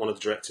guy, one of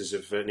the directors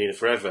of Nina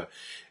Forever.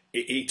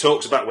 He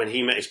talks about when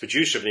he met his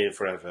producer of Nina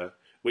Forever,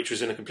 which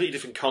was in a completely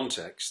different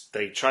context.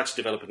 They tried to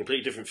develop a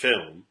completely different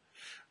film,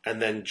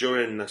 and then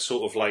during the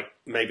sort of like,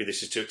 maybe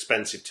this is too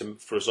expensive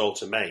for us all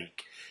to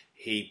make,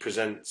 he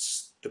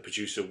presents the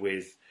producer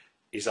with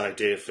his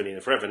idea for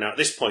Nina Forever. Now, at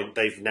this point,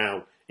 they've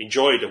now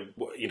enjoyed a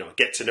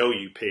get to know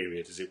you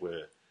period, as it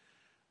were.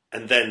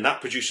 And then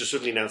that producer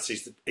suddenly now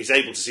is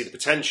able to see the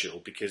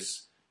potential,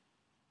 because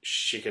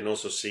she can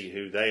also see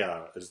who they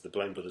are as the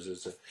Blaine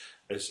brothers,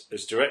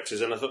 as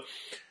directors. And I thought,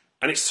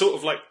 and it's sort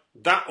of like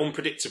that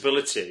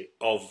unpredictability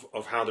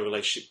of how the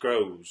relationship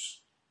grows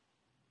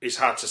is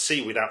hard to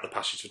see without the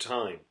passage of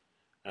time.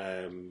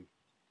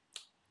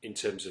 In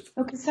terms of,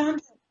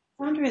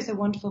 Sandra is a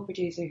wonderful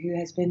producer who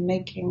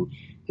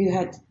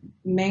had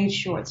made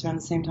shorts around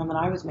the same time that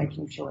I was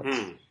making shorts,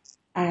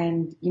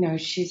 and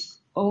she's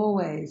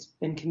always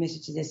been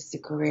committed to this as a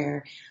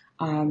career.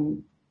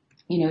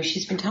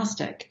 She's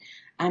fantastic.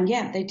 And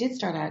yeah, they did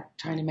start out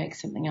trying to make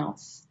something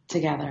else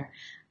together.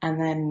 And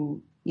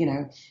then,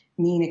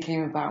 Nina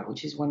came about,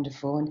 which is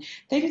wonderful. And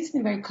they did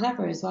something very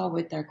clever as well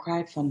with their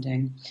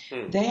crowdfunding.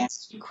 They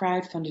actually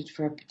crowdfunded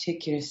for a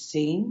particular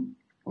scene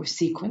or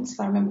sequence, if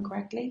I remember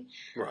correctly.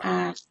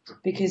 Right.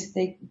 Because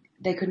they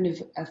couldn't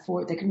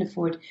afford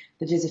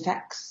the vis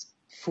effects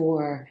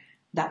for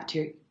that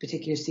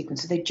particular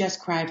sequence. So they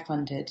just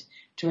crowdfunded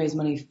to raise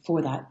money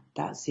for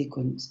that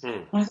sequence.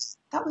 And I thought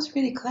that was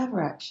really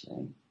clever,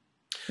 actually.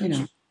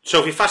 So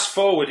if we fast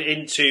forward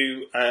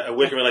into a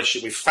working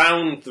relationship, we've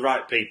found the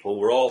right people.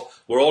 We're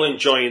all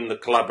enjoying the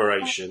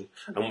collaboration,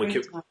 and we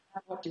can.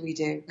 What do we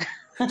do?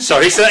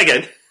 Sorry, say that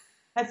again.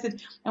 I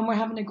said, and we're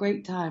having a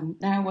great time.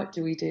 Now, what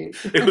do we do?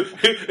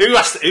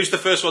 Who's the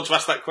first one to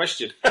ask that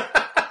question?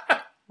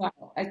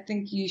 Well, I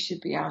think you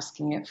should be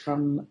asking it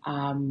from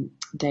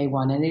day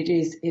one, and it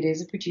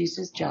is a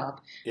producer's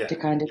job to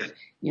kind of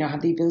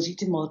have the ability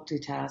to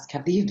multitask,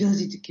 have the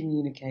ability to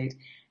communicate,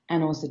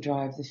 and also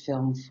drive the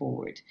film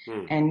forward.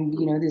 And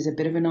there's a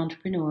bit of an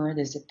entrepreneur,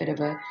 there's a bit of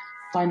a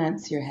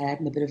financier head,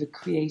 and a bit of a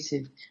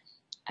creative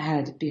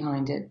head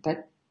behind it.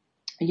 But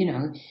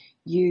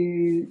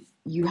you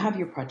have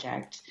your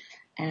project,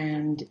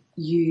 and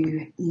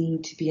you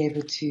need to be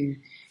able to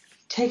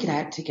take it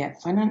out to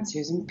get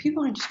financiers, and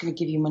people aren't just going to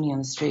give you money on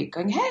the street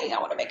going, hey, I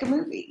want to make a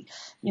movie.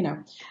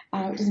 It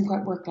doesn't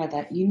quite work like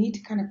that. You need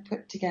to kind of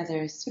put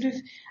together sort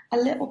of a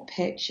little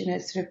pitch and a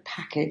sort of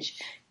package.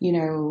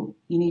 You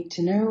need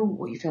to know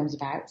what your film's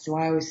about. So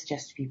I always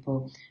suggest to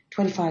people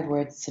 25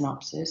 words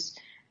synopsis,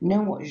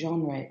 know what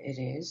genre it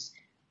is,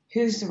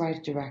 who's the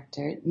right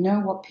director,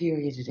 know what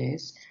period it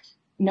is,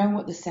 know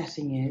what the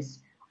setting is,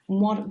 and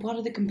what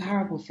are the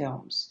comparable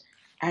films.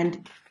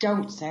 And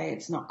don't say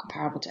it's not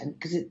comparable to,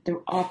 because there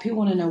are people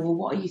want to know, well,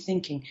 what are you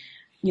thinking?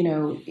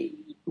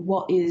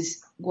 What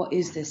is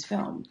this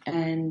film?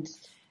 And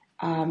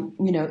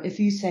if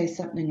you say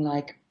something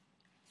like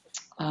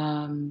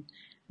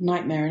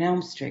Nightmare on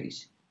Elm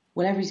Street,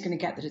 well, everybody's going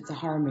to get that it's a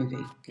horror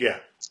movie. Yeah.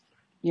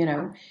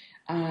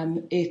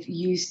 If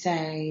you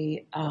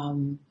say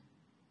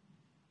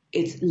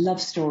it's love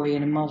story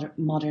in a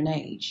modern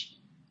age,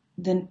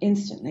 then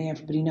instantly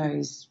everybody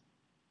knows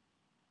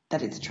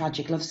that it's a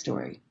tragic love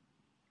story,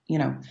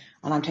 and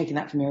I'm taking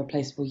that from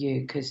Irreplaceable You,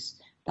 because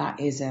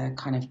that is a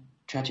kind of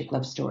tragic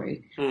love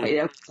story. But it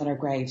opens on her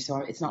grave, so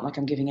it's not like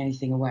I'm giving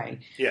anything away.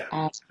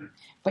 Yeah.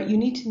 But you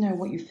need to know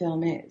what your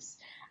film is.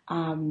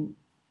 And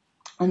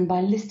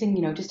by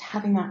listing, just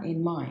having that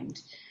in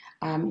mind,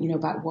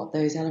 about what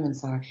those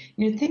elements are.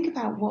 Think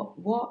about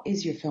what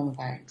is your film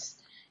about?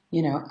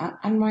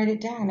 and write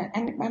it down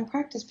and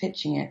practice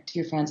pitching it to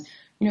your friends.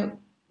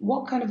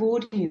 What kind of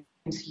audience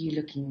are you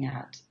looking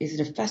at? Is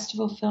it a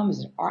festival film? Is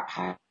it an art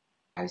house?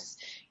 Is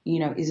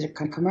it a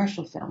kind of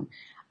commercial film?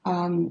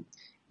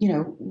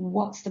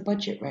 What's the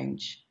budget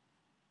range?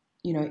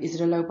 Is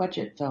it a low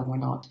budget film or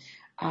not?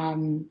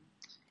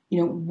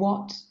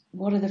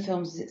 What are the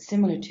films is it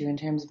similar to in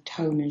terms of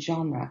tone and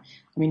genre?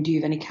 I mean, do you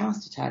have any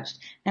cast attached?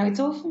 Now,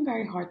 it's often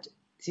very hard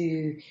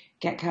to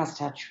get cast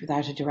attached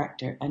without a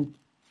director, and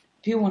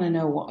people want to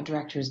know what a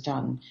director has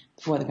done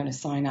before they're going to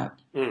sign up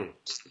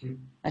to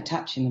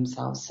attaching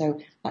themselves.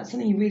 So that's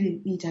something you really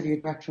need to have your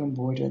director on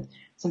board with.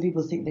 Some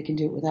people think they can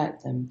do it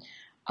without them.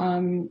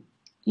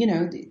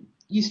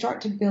 You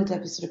start to build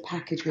up a sort of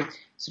package with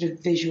sort of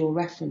visual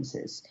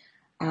references.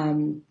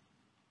 The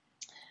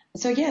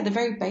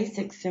very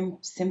basic,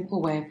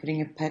 simple way of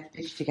putting a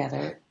package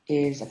together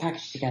is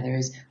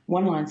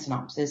one-line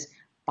synopsis,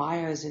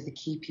 bios of the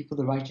key people,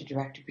 the writer,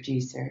 director,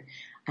 producer,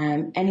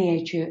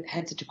 any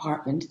heads of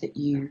department that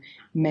you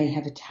may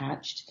have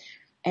attached,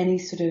 any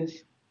sort of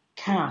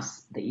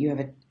cast that you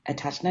have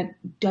attached. Now,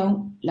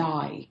 don't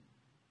lie.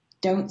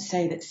 Don't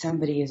say that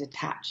somebody is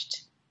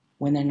attached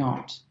when they're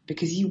not,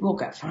 because you will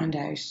get found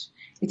out.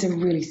 It's a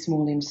really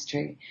small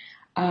industry.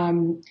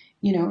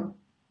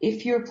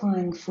 If you're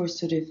applying for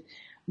sort of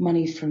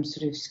money from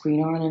sort of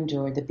Screen Ireland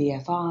or the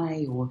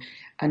BFI or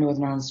a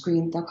Northern Ireland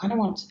Screen, they'll kind of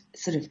want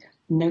sort of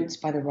notes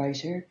by the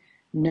writer,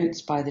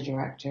 notes by the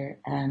director,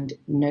 and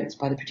notes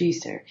by the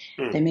producer.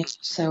 They may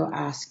also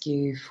ask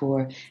you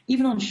for,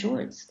 even on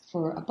shorts,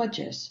 for a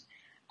budget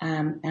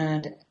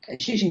and a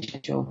shooting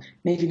schedule,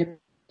 maybe a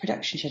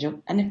production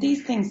schedule. And if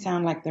these things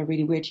sound like they're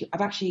really weird to you,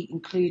 I've actually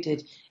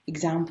included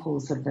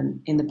examples of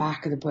them in the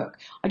back of the book.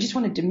 I just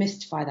want to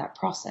demystify that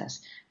process,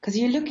 because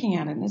you're looking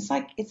at it and it's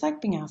like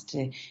being asked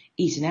to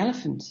eat an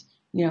elephant,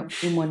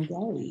 in one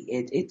day.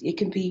 It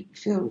can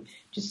feel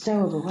just so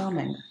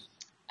overwhelming.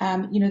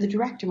 The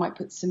director might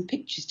put some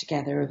pictures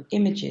together of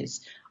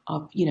images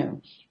of,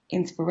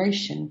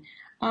 inspiration.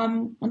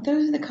 And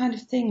those are the kind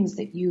of things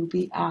that you'll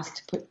be asked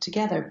to put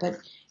together. But,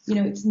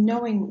 it's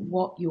knowing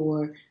what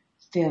your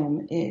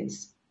film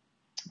is,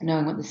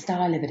 knowing what the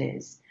style of it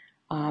is.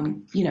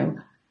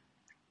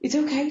 It's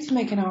okay to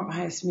make an art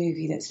house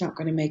movie that's not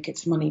going to make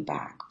its money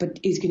back, but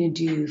is going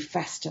to do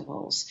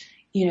festivals.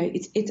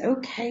 It's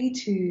okay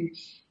to,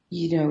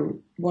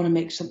 want to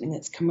make something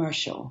that's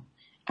commercial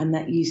and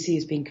that you see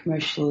as being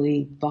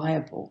commercially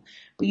viable.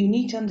 But you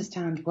need to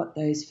understand what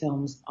those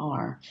films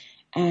are.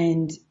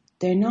 And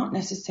they're not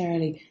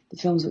necessarily the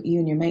films that you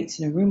and your mates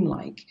in a room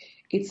like.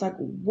 It's like,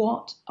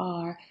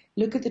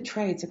 look at the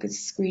trades, look at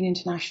Screen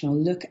International,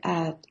 look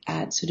at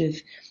sort of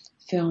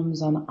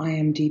films on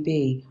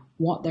IMDb,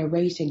 what their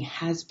rating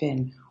has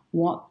been,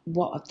 what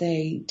have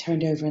they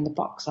turned over in the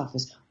box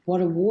office, what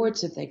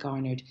awards have they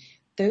garnered.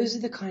 Those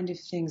are the kind of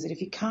things that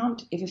if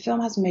a film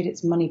hasn't made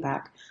its money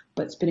back,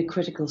 but it's been a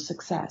critical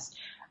success,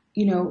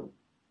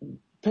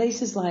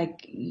 places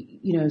like,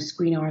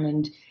 Screen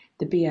Ireland,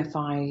 the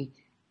BFI,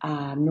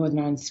 Northern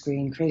Ireland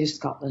Screen, Creative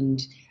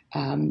Scotland,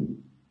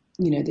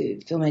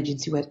 the Film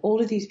Agency West,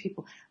 all of these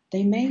people,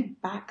 they may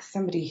back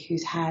somebody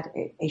who's had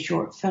a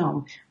short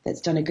film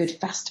that's done a good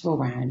festival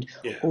round,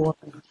 or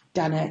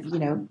done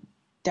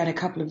a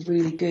couple of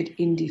really good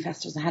indie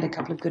festivals and had a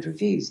couple of good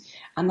reviews.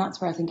 And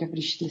that's where I think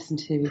everybody should listen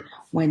to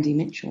Wendy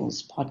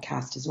Mitchell's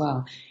podcast as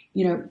well.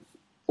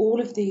 All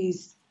of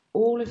these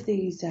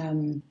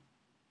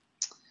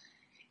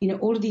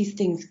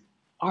things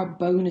are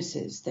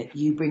bonuses that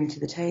you bring to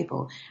the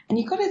table. And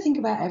you've got to think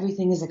about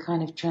everything as a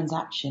kind of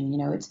transaction.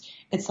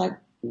 It's like,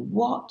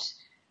 what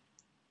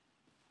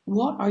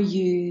are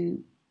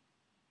you,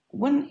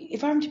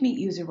 if I'm to meet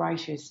you as a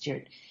writer,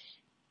 Stuart,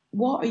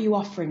 what are you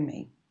offering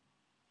me?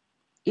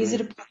 Is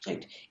it a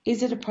project?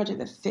 Is it a project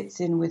that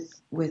fits in with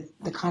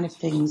the kind of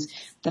things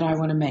that I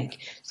want to make?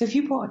 So if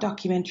you brought a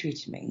documentary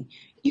to me,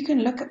 you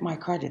can look at my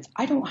credits.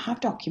 I don't have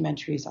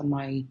documentaries on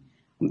my,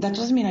 that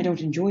doesn't mean I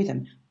don't enjoy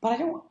them, but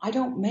I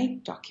don't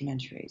make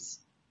documentaries.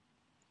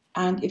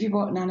 And if you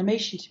brought an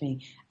animation to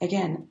me,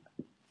 again,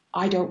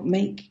 I don't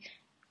make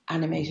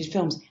animated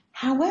films.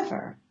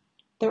 However,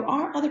 there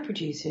are other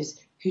producers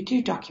who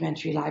do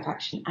documentary, live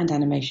action and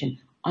animation.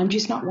 I'm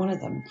just not one of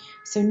them.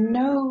 So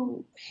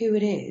know who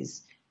it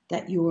is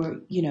that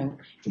you're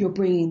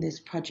bringing this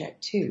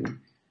project to.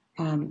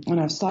 And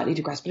I've slightly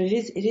digressed, but it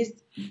is.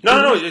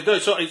 No.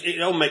 So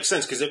it all makes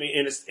sense, because I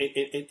mean,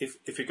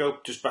 if you go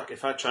just back,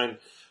 if I try and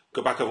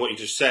go back on what you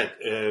just said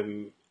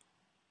and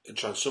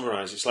try and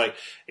summarise, it's like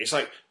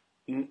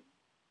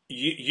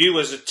you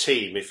as a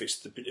team,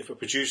 if a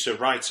producer,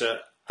 writer,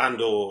 and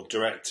or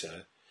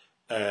director,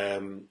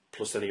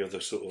 plus any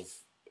other sort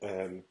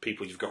of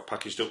people you've got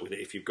packaged up with it,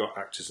 if you've got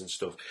actors and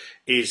stuff,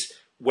 is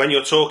when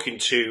you're talking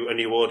to a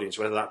new audience,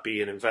 whether that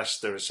be an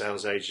investor, a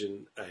sales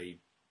agent, a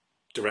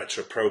director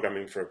of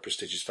programming for a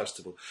prestigious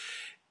festival,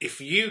 if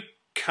you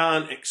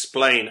can't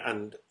explain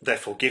and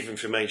therefore give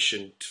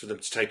information for them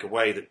to take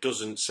away that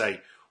doesn't say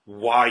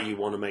why you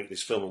want to make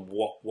this film and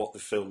what the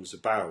film's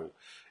about,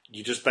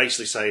 you're just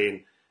basically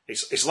saying,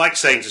 It's like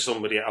saying to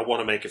somebody, "I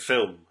want to make a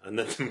film," and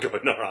then them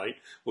going, "All right,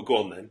 well, go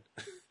on then."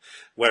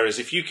 Whereas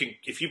if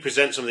you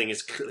present something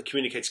that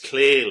communicates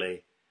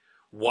clearly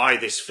why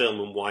this film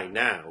and why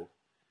now,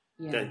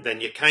 then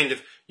you kind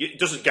of, it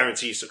doesn't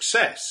guarantee you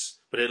success,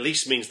 but at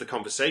least means the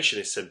conversation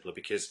is simpler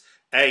because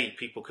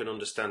people can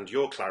understand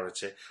your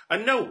clarity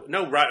and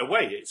know right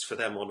away it's for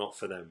them or not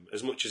for them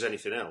as much as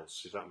anything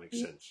else, if that makes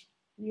sense.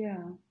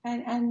 Yeah,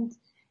 and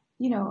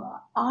you know,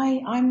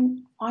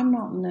 I'm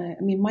not in a,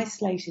 I mean, my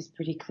slate is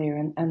pretty clear,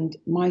 and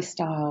my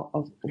style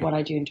of what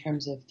I do in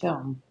terms of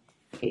film,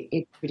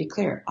 it's pretty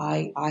clear.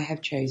 I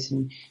have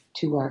chosen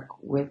to work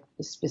with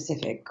a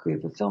specific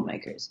group of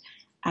filmmakers,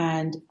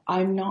 and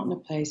I'm not in a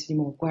place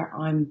anymore where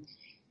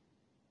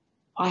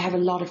I have a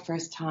lot of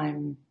first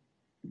time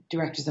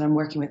directors that I'm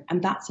working with,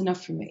 and that's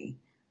enough for me.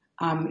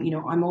 You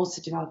know, I'm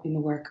also developing the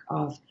work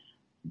of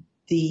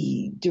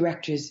the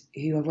directors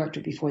who I've worked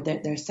with before,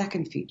 their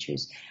second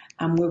features.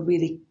 And we're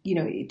really, you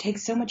know, it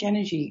takes so much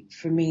energy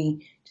for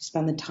me to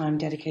spend the time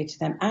dedicated to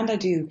them. And I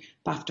do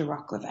BAFTA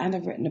Rockcliffe, and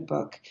I've written a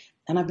book,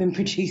 and I've been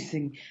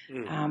producing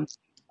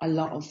a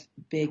lot of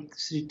big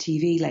sort of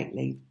TV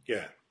lately.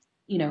 Yeah.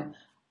 You know,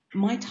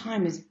 my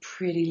time is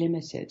pretty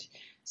limited.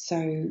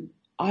 So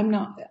I'm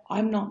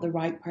not the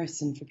right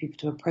person for people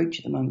to approach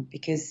at the moment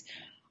because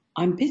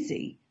I'm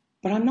busy,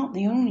 but I'm not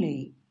the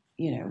only,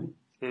 you know,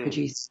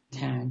 producer in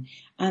town.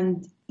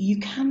 And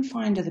you can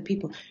find other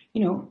people.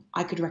 You know,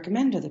 I could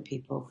recommend other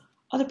people.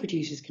 Other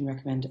producers can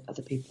recommend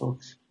other people.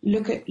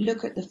 Look at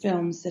the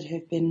films that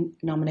have been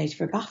nominated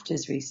for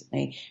BAFTAs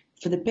recently,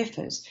 for the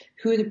BIFAs.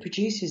 Who are the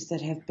producers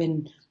that have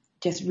been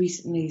just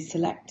recently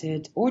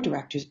selected, or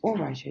directors or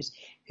writers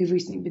who've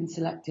recently been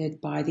selected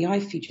by the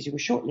iFeatures, who were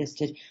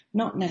shortlisted,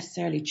 not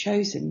necessarily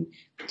chosen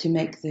to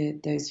make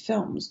those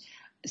films.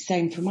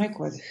 Same for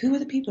Microwave. Who are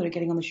the people that are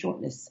getting on the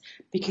shortlists?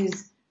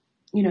 Because,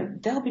 you know,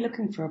 they'll be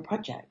looking for a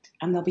project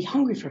and they'll be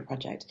hungry for a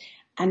project,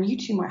 and you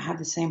two might have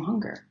the same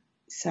hunger.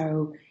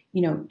 So,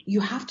 you know, you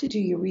have to do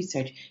your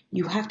research.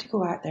 You have to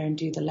go out there and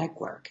do the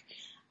legwork.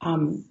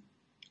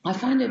 I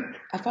find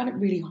it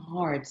really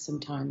hard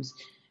sometimes,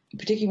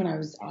 particularly when I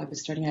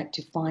was starting out,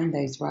 to find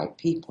those right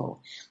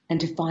people and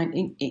to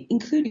find,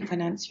 including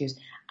financiers,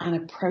 and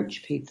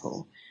approach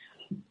people.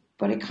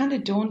 But it kind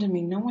of dawned on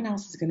me, no one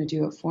else is going to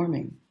do it for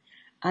me.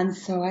 And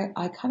so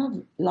I kind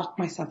of locked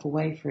myself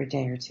away for a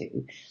day or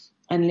two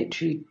and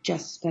literally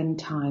just spend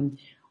time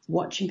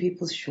watching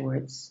people's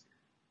shorts.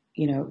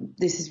 You know,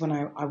 this is when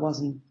I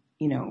wasn't,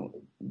 you know,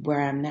 where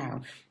I am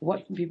now.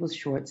 Watching people's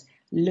shorts,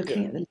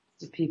 looking at the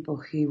list of people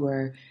who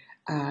were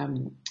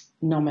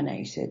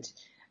nominated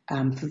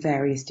for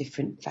various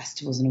different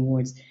festivals and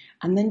awards,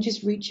 and then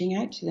just reaching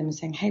out to them and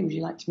saying, hey, would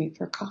you like to meet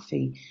for a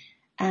coffee?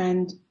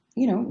 And,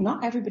 you know,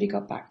 not everybody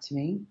got back to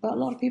me, but a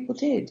lot of people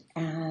did.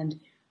 And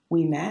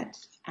we met,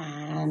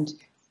 and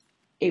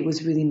it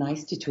was really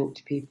nice to talk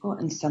to people.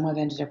 And some I've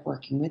ended up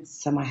working with,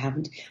 some I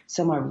haven't,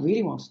 some I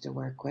really wanted to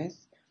work with,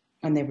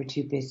 and they were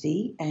too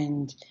busy.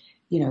 And,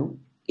 you know,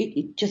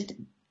 it just,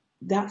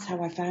 that's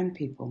how I found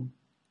people.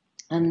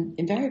 And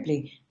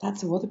invariably,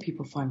 that's how other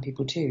people find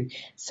people too.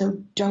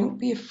 So don't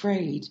be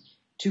afraid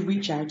to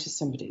reach out to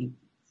somebody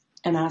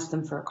and ask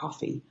them for a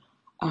coffee,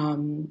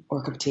 or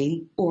a cup of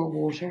tea, or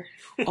water,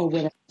 or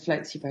whatever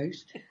floats your boat.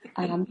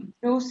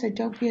 But also,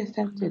 don't be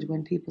offended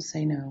when people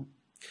say no.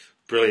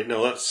 Brilliant.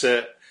 No, that's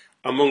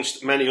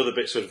amongst many other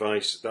bits of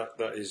advice.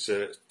 That is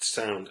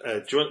sound.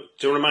 Do you want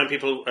to remind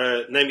people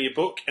name of your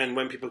book and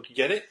when people can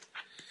get it?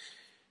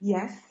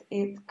 Yes,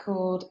 it's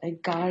called A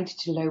Guide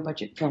to Low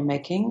Budget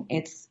Filmmaking.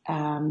 It's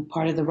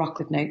part of the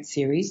Rockcliffe Notes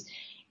series.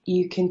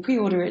 You can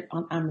pre-order it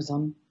on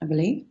Amazon, I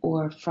believe,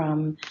 or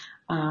from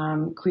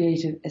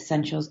Creative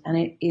Essentials, and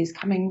it is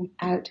coming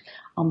out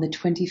on the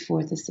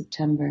 24th of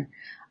September.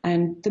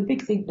 And the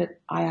big thing that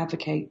I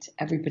advocate to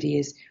everybody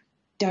is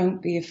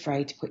don't be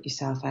afraid to put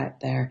yourself out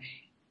there.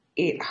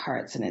 It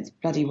hurts and it's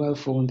bloody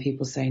woeful when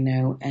people say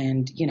no,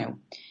 and, you know,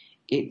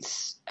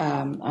 it's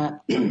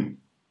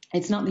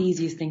it's not the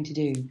easiest thing to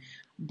do,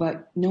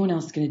 but no one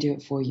else is going to do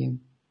it for you.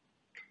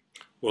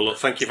 Well, look,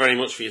 thank you very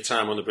much for your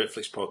time on the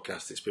Britflix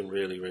podcast. It's been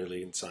really,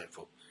 really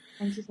insightful.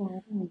 Thank you for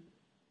having me.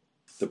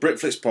 The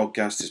Britflix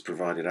podcast is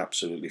provided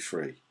absolutely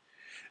free.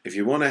 If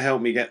you want to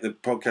help me get the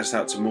podcast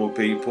out to more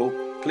people,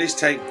 please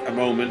take a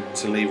moment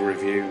to leave a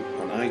review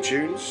on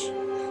iTunes.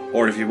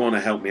 Or if you want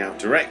to help me out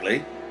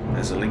directly,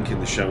 there's a link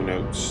in the show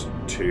notes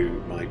to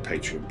my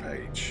Patreon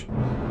page.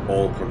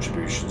 All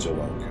contributions are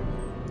welcome.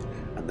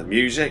 And the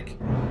music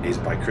is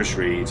by Chris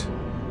Reed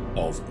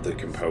of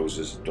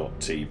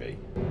thecomposers.tv.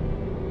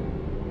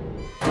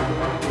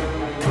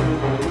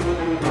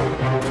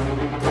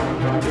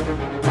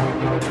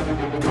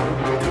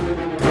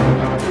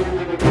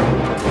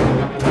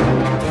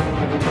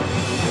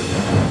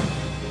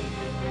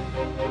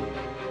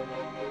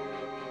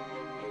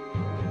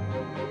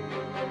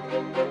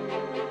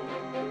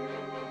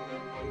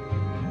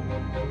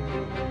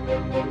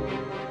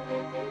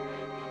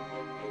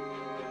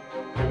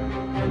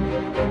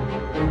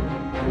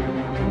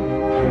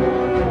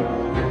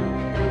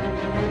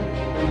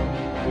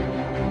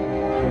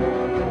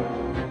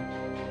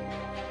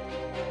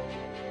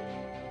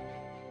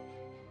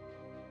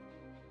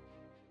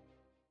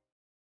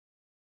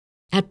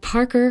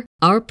 Parker,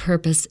 our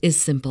purpose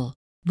is simple.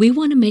 We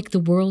want to make the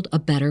world a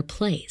better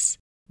place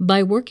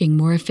by working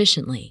more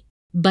efficiently,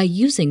 by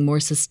using more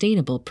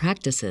sustainable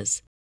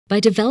practices, by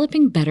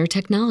developing better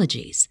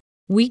technologies.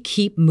 We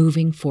keep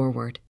moving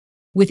forward.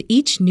 With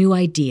each new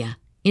idea,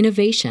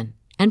 innovation,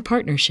 and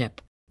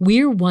partnership,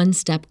 we're one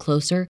step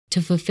closer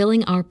to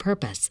fulfilling our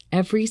purpose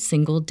every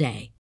single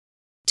day.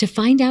 To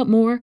find out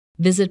more,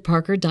 visit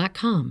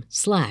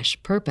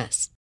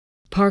parker.com/purpose.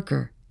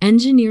 Parker,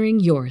 engineering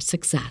your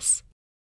success.